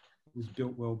stock was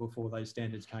built well before those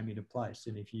standards came into place.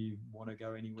 And if you want to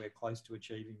go anywhere close to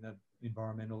achieving the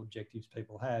environmental objectives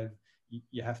people have,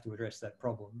 you have to address that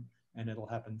problem, and it'll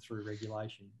happen through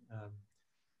regulation.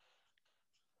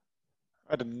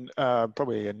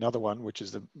 Probably another one, which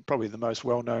is probably the most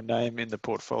well-known name in the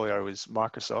portfolio, is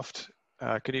Microsoft.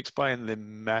 Can you explain the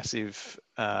massive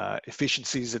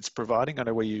efficiencies it's providing? I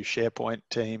know we use SharePoint,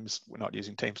 Teams. We're not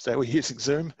using Teams today, we're using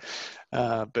Zoom,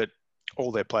 but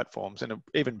all their platforms. And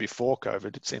even before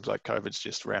COVID, it seems like COVID's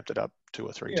just ramped it up 2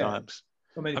 or 3 times.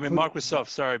 I mean, Microsoft,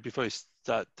 sorry, before you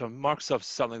start, Microsoft's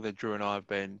something that Drew and I have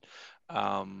been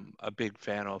a big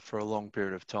fan of for a long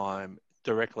period of time,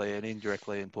 directly and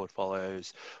indirectly in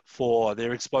portfolios, for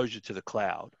their exposure to the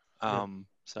cloud.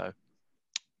 So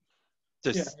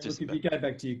if you go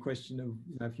back to your question of,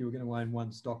 if you were going to own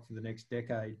one stock for the next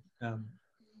decade,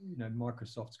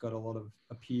 Microsoft's got a lot of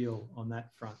appeal on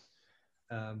that front.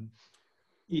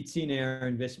 It's in our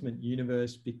investment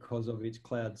universe because of its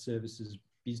cloud services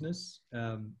business.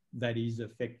 That is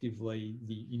effectively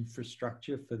the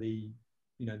infrastructure for the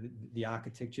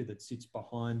architecture that sits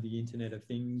behind the Internet of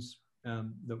Things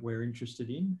that we're interested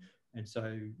in. And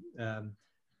so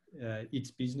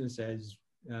its business, as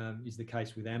is the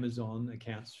case with Amazon,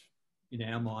 accounts in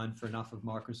our mind for enough of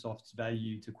Microsoft's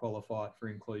value to qualify it for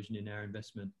inclusion in our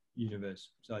investment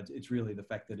universe. So it's really the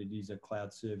fact that it is a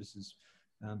cloud services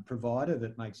provider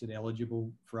that makes it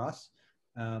eligible for us.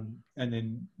 And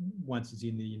then once it's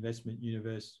in the investment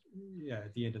universe,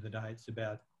 at the end of the day, it's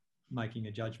about making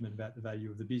a judgment about the value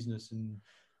of the business and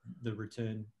the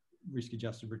return,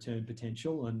 risk-adjusted return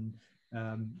potential. And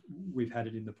we've had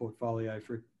it in the portfolio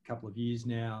for a couple of years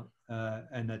now,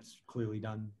 and that's clearly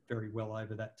done very well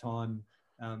over that time.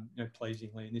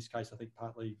 Pleasingly, in this case, I think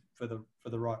partly for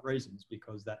the right reasons,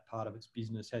 because that part of its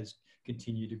business has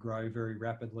continued to grow very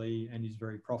rapidly and is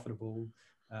very profitable,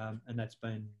 and that's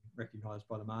been recognised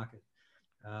by the market.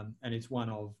 And it's one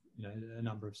of a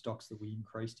number of stocks that we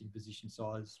increased in position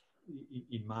size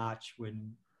in March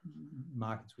when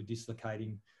markets were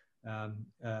dislocating,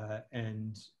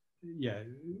 and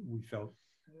we felt,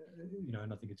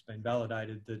 and I think it's been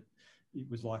validated that it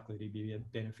was likely to be a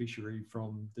beneficiary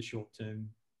from the short-term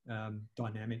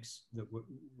dynamics that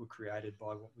were created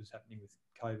by what was happening with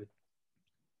COVID.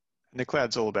 And the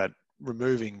cloud's all about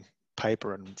removing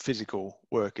paper and physical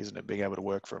work, isn't it? Being able to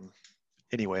work from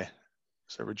anywhere.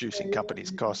 So reducing companies'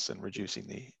 costs and reducing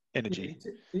the energy?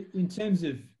 In terms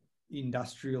of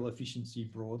industrial efficiency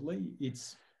broadly,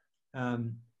 it's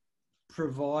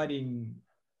providing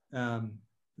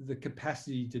the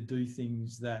capacity to do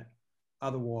things that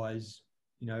otherwise,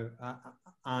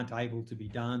 aren't able to be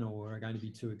done or are going to be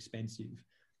too expensive.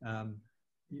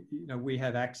 We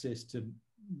have access to,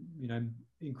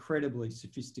 incredibly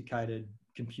sophisticated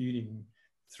computing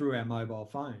through our mobile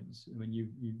phones. When you're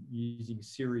using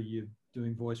Siri, you're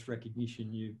doing voice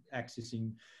recognition, you're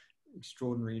accessing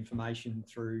extraordinary information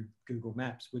through Google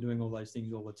Maps. We're doing all those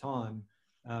things all the time.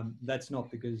 That's not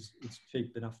because it's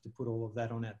cheap enough to put all of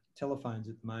that on our telephones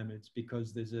at the moment. It's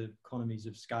because there's economies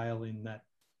of scale in that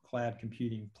cloud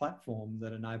computing platform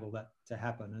that enable that to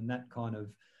happen. And that kind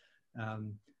of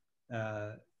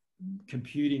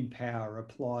computing power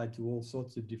applied to all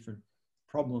sorts of different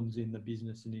problems in the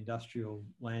business and industrial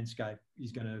landscape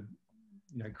is going to,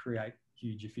 create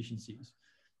huge efficiencies.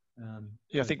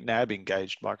 I think NAB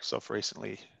engaged Microsoft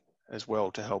recently as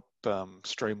well to help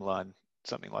streamline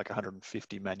something like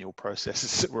 150 manual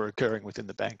processes that were occurring within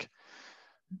the bank.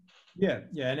 Yeah,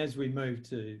 and as we move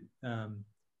to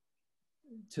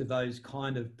those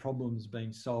kind of problems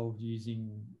being solved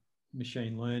using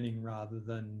machine learning rather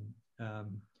than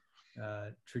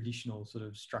traditional sort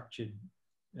of structured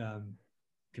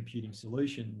computing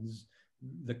solutions,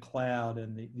 the cloud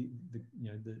and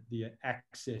the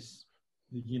access,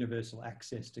 the universal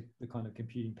access to the kind of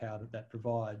computing power that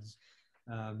provides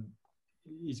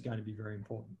is going to be very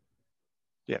important.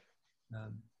 Yeah.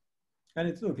 And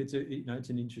it's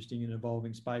an interesting and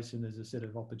evolving space, and there's a set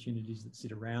of opportunities that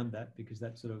sit around that, because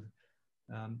that sort of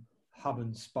hub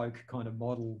and spoke kind of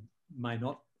model may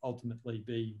not ultimately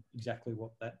be exactly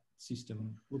what that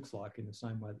system looks like, in the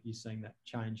same way that you're seeing that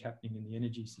change happening in the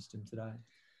energy system today.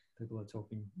 People are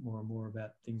talking more and more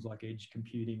about things like edge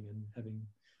computing and having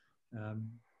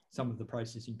some of the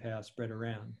processing power spread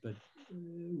around, but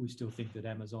we still think that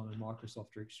Amazon and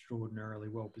Microsoft are extraordinarily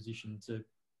well positioned to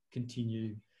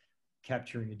continue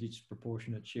capturing a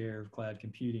disproportionate share of cloud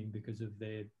computing because of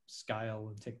their scale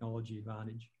and technology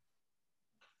advantage.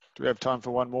 Do we have time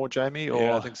for one more, Jamie? Or...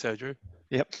 Yeah, I think so, Drew.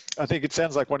 Yep. I think it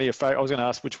sounds like one of your favorite. I was going to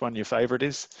ask which one your favorite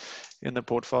is in the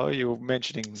portfolio. You were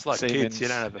mentioning it's like Siemens. Kids, you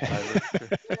don't have a favorite.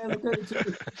 Yeah,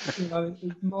 look,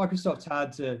 Microsoft's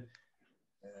hard to...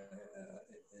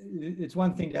 it's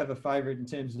one thing to have a favorite in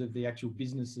terms of the actual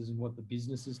businesses and what the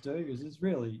businesses do, because it's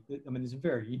really, there's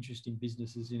very interesting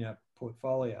businesses in our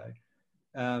portfolio.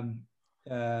 And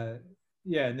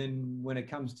then when it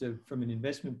comes to, from an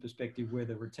investment perspective, where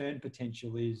the return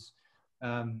potential is,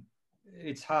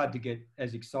 it's hard to get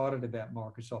as excited about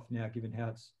Microsoft now, given how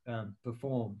it's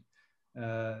performed.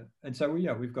 And so,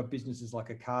 we've got businesses like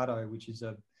Ocado, which is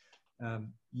a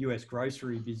US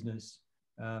grocery business.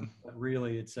 But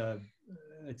really, it's a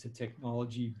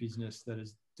technology business that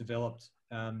has developed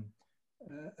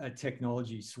a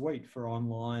technology suite for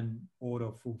online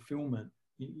order fulfillment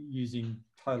using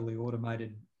totally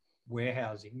automated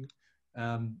warehousing,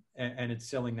 and it's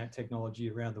selling that technology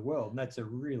around the world. And that's a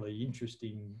really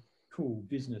interesting, cool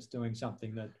business doing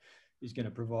something that is going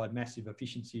to provide massive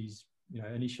efficiencies.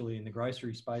 Initially in the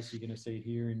grocery space, you're going to see it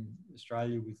here in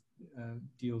Australia with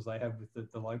deals they have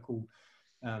with the local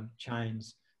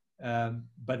chains.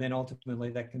 But then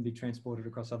ultimately that can be transported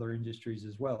across other industries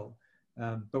as well.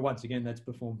 But once again, that's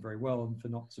performed very well, and for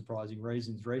not surprising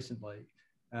reasons recently.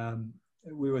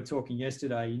 We were talking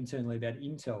yesterday internally about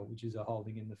Intel, which is a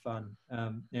holding in the fund.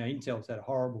 Now, Intel's had a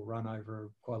horrible run over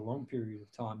quite a long period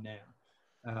of time now,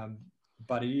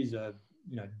 but it is a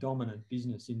dominant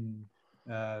business in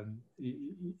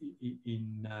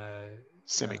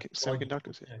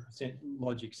semiconductors,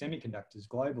 logic semiconductors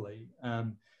globally,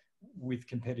 with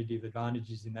competitive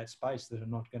advantages in that space that are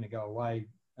not going to go away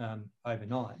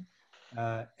overnight.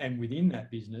 And within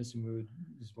that business, and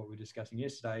this is what we were discussing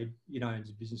yesterday, it owns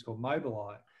a business called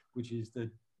Mobileye, which is the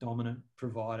dominant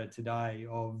provider today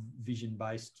of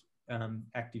vision-based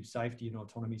active safety and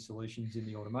autonomy solutions in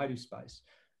the automotive space.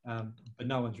 But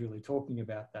no one's really talking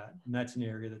about that. And that's an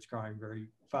area that's growing very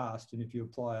fast. And if you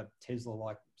apply a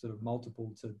Tesla-like sort of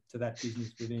multiple to that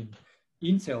business within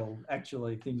Intel,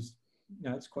 actually things,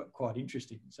 it's quite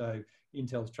interesting. So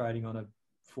Intel's trading on a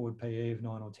forward PE of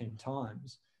 9 or 10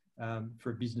 times for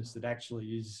a business that actually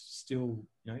is still,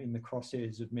 in the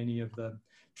crosshairs of many of the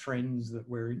trends that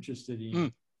we're interested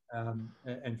in.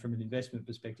 And from an investment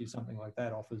perspective, something like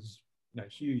that offers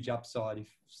huge upside if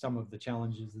some of the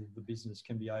challenges of the business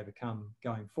can be overcome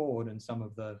going forward, and some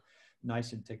of the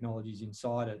nascent technologies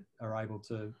inside it are able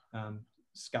to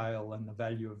scale, and the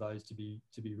value of those to be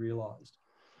realised.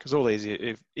 Because all these,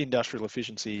 if industrial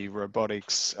efficiency,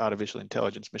 robotics, artificial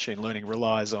intelligence, machine learning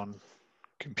relies on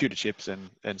computer chips and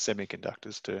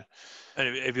semiconductors to.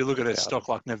 And if you look at a stock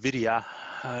like Nvidia,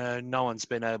 no one's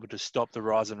been able to stop the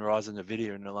rise of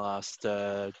Nvidia in the last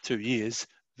 2 years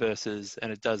versus,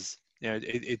 and it does,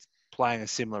 it's playing a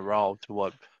similar role to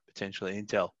what potentially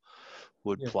Intel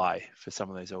would play for some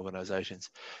of these organizations.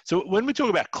 So when we talk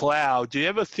about cloud, do you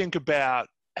ever think about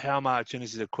how much, and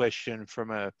this is a question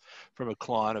from a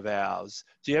client of ours,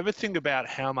 do you ever think about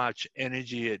how much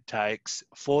energy it takes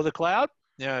for the cloud?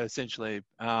 Essentially,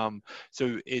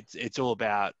 so it's all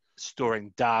about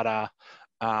storing data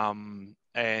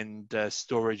and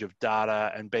storage of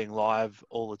data and being live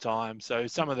all the time. So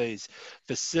some of these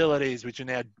facilities, which are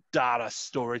now data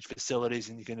storage facilities,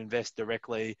 and you can invest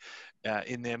directly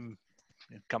in them,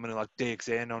 coming in like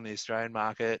DXN on the Australian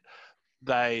market,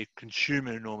 they consume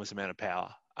an enormous amount of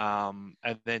power.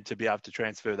 And then to be able to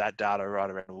transfer that data right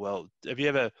around the world. Have you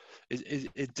ever,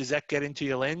 does that get into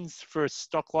your lens for a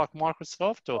stock like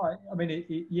Microsoft? Or? I mean,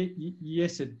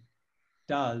 yes, it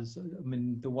does. I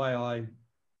mean, the way I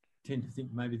tend to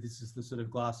think maybe this is the sort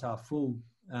of glass half full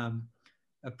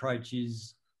approach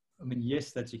is, I mean,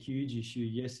 yes, that's a huge issue.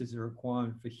 Yes, there's a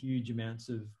requirement for huge amounts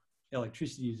of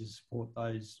electricity to support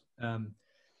those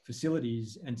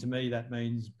facilities. And to me, that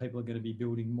means people are going to be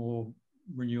building more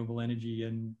renewable energy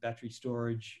and battery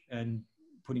storage and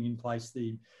putting in place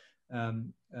the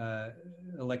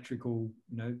electrical,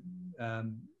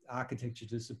 architecture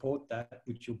to support that,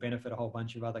 which will benefit a whole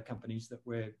bunch of other companies that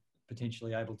we're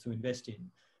potentially able to invest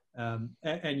in.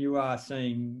 And you are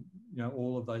seeing,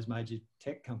 all of those major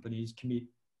tech companies commit,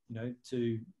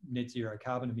 to net zero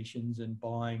carbon emissions and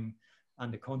buying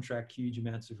under contract huge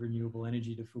amounts of renewable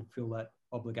energy to fulfill that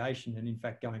obligation. And in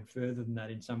fact, going further than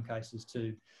that in some cases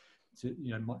to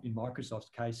in Microsoft's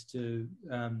case, to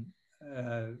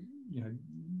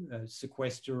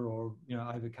sequester or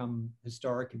overcome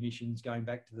historic emissions going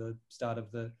back to the start of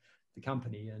the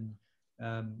company. And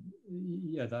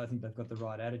I think they've got the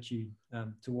right attitude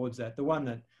towards that. The one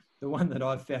that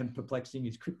I've found perplexing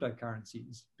is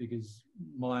cryptocurrencies, because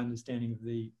my understanding of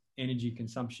the energy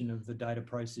consumption of the data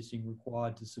processing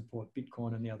required to support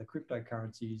Bitcoin and the other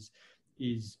cryptocurrencies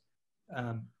is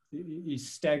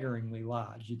staggeringly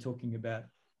large. You're talking about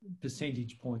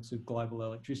percentage points of global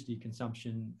electricity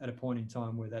consumption at a point in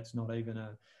time where that's not even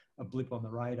a blip on the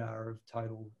radar of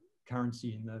total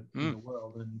currency in the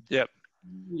world. And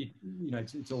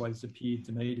it's always appeared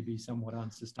to me to be somewhat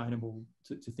unsustainable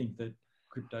to think that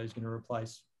crypto is going to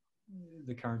replace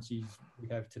the currencies we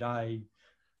have today,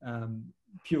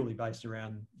 purely based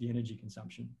around the energy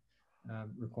consumption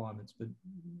requirements. But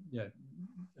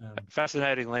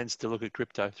fascinating lens to look at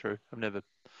crypto through. I've never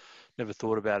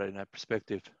thought about it in that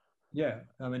perspective. Yeah,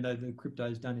 I mean, the crypto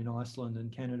is done in Iceland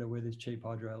and Canada where there's cheap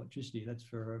hydroelectricity. That's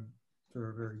for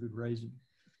a very good reason.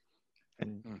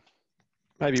 And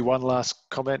maybe one last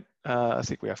comment. I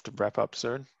think we have to wrap up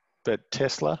soon. But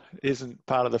Tesla isn't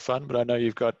part of the fund, but I know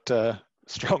you've got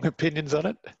strong opinions on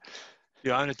it.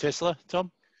 You own a Tesla,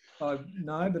 Tom?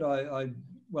 No, but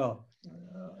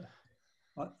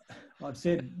I've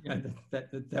said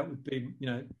that would be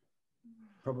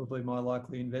probably my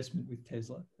likely investment with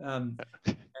Tesla.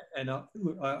 And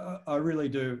I really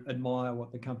do admire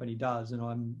what the company does, and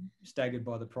I'm staggered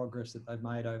by the progress that they've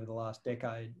made over the last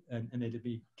decade, and they're to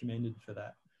be commended for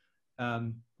that.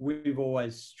 We've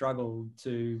always struggled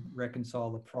to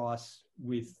reconcile the price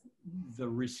with the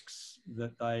risks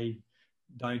that they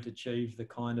don't achieve the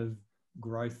kind of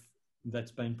growth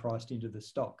that's been priced into the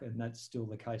stock, and that's still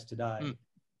the case today.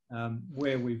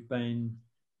 Where we've been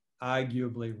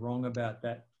arguably wrong about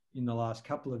that in the last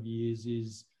couple of years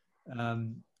is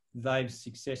they've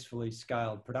successfully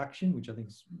scaled production, which I think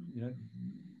is,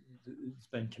 it's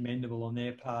been commendable on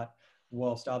their part,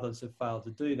 whilst others have failed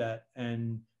to do that.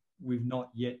 And we've not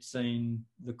yet seen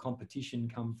the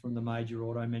competition come from the major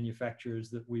auto manufacturers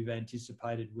that we've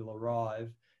anticipated will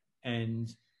arrive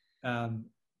and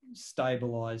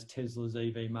stabilise Tesla's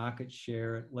EV market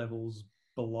share at levels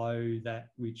below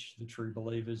that which the true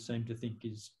believers seem to think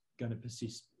is going to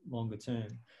persist longer term.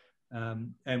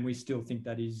 And we still think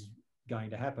that is going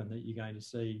to happen, that you're going to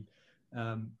see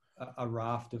a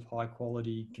raft of high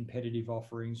quality competitive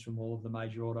offerings from all of the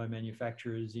major auto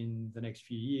manufacturers in the next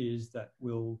few years that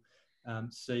will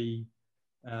see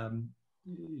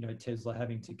Tesla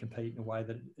having to compete in a way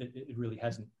that it really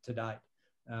hasn't to date.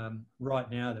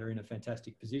 Right now, they're in a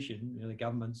fantastic position. The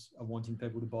governments are wanting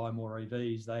people to buy more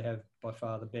EVs. They have by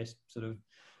far the best sort of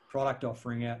product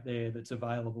offering out there that's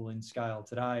available in scale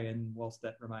today. And whilst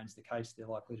that remains the case, they're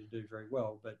likely to do very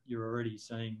well. But you're already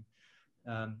seeing,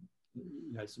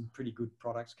 some pretty good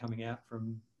products coming out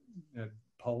from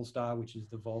Polestar, which is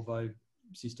the Volvo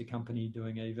sister company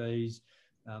doing EVs.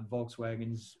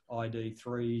 Volkswagen's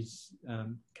ID.3s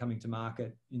coming to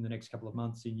market in the next couple of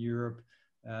months in Europe,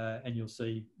 and you'll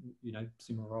see,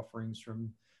 similar offerings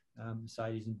from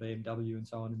Mercedes and BMW and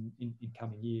so on in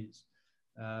coming years.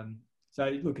 So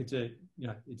look, it's a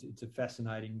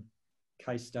fascinating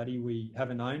case study. We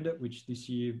haven't owned it, which this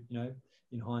year,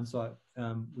 in hindsight,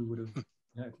 we would have,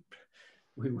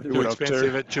 too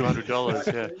expensive at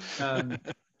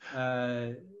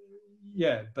 $200.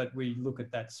 Yeah. But we look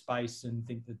at that space and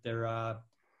think that there are,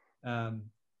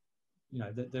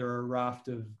 that there are a raft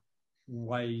of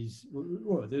ways.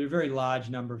 Well, there are a very large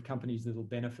number of companies that will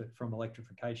benefit from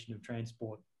electrification of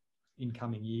transport in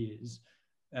coming years,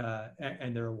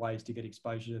 and there are ways to get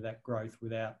exposure to that growth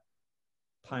without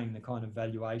paying the kind of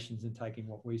valuations and taking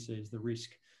what we see as the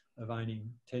risk of owning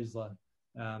Tesla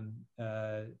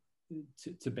to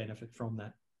benefit from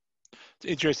that. It's an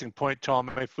interesting point, Tom.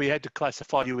 If we had to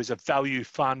classify you as a value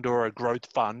fund or a growth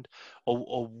fund,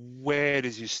 or where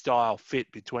does your style fit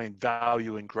between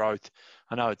value and growth?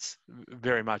 I know it's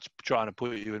very much trying to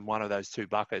put you in one of those two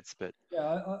buckets, but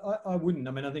yeah, I wouldn't.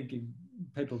 I mean, I think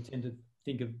people tend to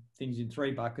think of things in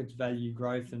three buckets: value,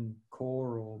 growth, and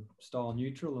core or style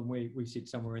neutral. And we sit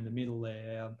somewhere in the middle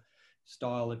there. Our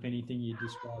style, if anything, you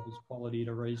describe as quality at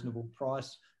a reasonable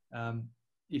price.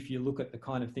 If you look at the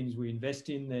kind of things we invest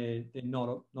in, they're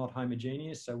not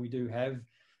homogeneous. So we do have,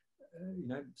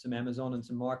 some Amazon and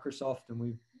some Microsoft, and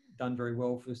we've done very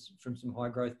well from some high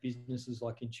growth businesses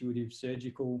like Intuitive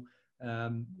Surgical.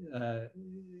 And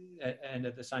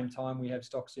at the same time, we have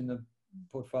stocks in the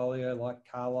portfolio like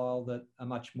Carlyle that are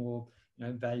much more,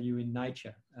 value in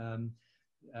nature.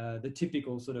 The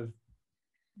typical sort of,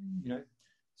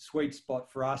 sweet spot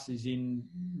for us is in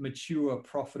mature,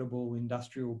 profitable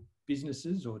industrial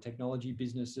businesses or technology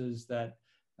businesses that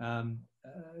are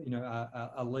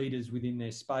leaders within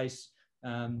their space,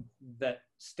 that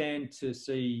stand to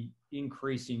see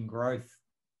increasing growth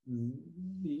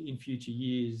in future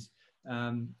years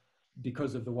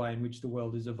because of the way in which the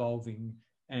world is evolving,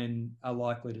 and are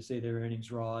likely to see their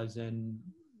earnings rise, and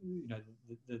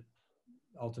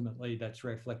ultimately that's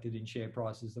reflected in share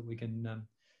prices that we can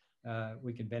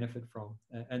benefit from,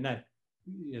 and that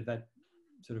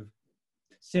sort of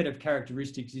set of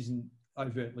characteristics isn't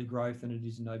overtly growth and it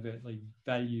isn't overtly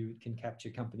value. It can capture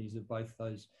companies of both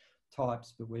those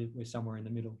types, but we're somewhere in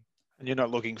the middle. And you're not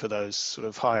looking for those sort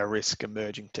of higher risk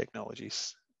emerging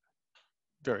technologies,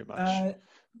 very much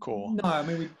core. No, I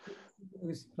mean,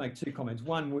 we make two comments.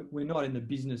 One, we're not in the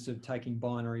business of taking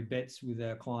binary bets with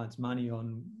our clients' money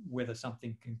on whether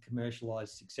something can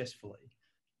commercialize successfully.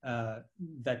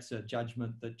 That's a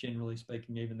judgment that, generally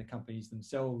speaking, even the companies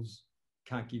themselves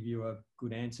can't give you a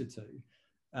good answer to.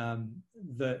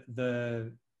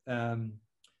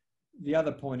 The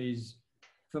other point is,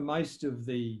 for most of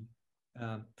the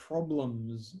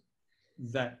problems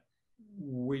that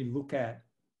we look at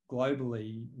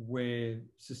globally, where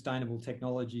sustainable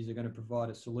technologies are going to provide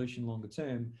a solution longer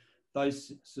term,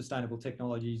 those sustainable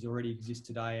technologies already exist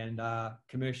today and are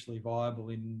commercially viable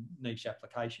in niche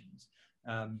applications.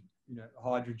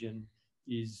 Hydrogen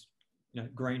is,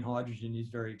 green hydrogen is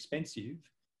very expensive,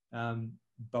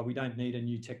 but we don't need a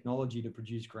new technology to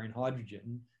produce green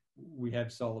hydrogen. We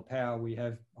have solar power, we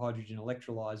have hydrogen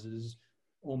electrolyzers.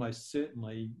 Almost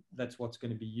certainly that's what's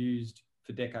going to be used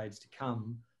for decades to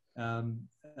come. And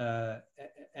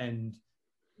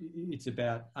it's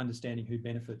about understanding who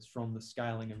benefits from the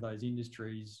scaling of those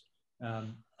industries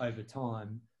over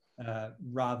time,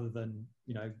 rather than,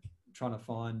 trying to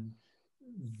find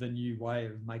the new way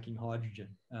of making hydrogen.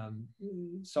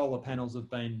 Solar panels have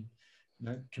been,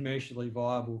 commercially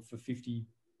viable for 50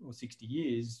 or 60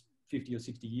 years. 50 or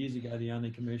 60 years ago, the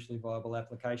only commercially viable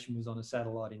application was on a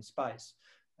satellite in space.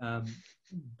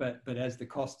 But as the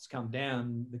costs come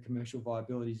down, the commercial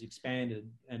viability is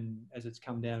expanded, and as it's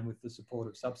come down with the support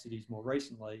of subsidies more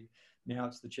recently, now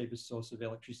it's the cheapest source of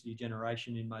electricity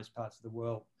generation in most parts of the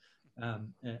world.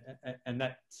 And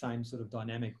that same sort of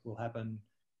dynamic will happen,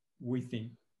 we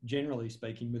think, generally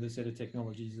speaking, with a set of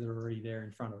technologies that are already there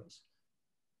in front of us.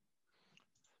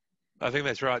 I think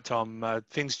that's right, Tom.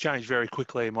 Things changed very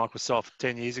quickly. Microsoft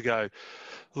 10 years ago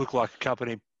looked like a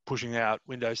company pushing out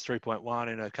Windows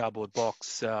 3.1 in a cardboard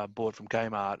box, bought from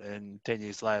Kmart, and 10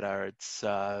 years later it's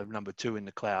number 2 in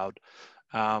the cloud.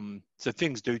 So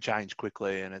things do change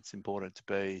quickly, and it's important to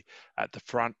be at the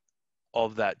front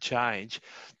of that change.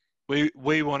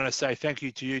 We want to say thank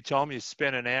you to you, Tom. You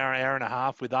spent an hour and a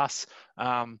half with us.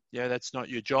 That's not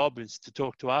your job, it's to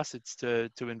talk to us, it's to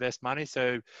invest money.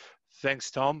 So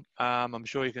thanks, Tom. I'm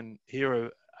sure you can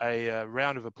hear a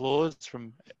round of applause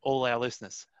from all our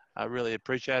listeners. I really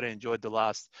appreciate it. Enjoyed the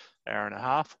last hour and a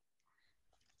half.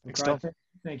 Thanks, Great. Tom.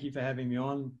 Thank you for having me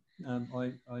on.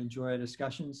 I enjoy our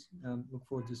discussions. Look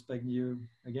forward to speaking to you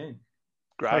again.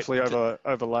 Great. Hopefully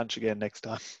over lunch again next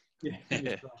time. Yeah,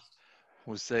 fingers crossed.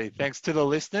 We'll see. Thanks to the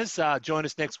listeners. Join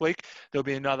us next week. There'll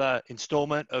be another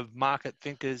installment of Market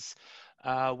Thinkers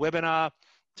webinar.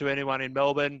 To anyone in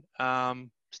Melbourne,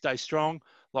 stay strong.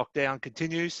 Lockdown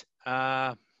continues.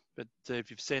 But if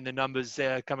you've seen the numbers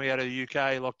coming out of the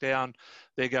UK lockdown,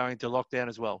 they're going to lockdown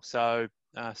as well. So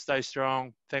stay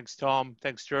strong. Thanks, Tom.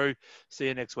 Thanks, Drew. See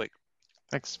you next week.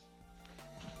 Thanks.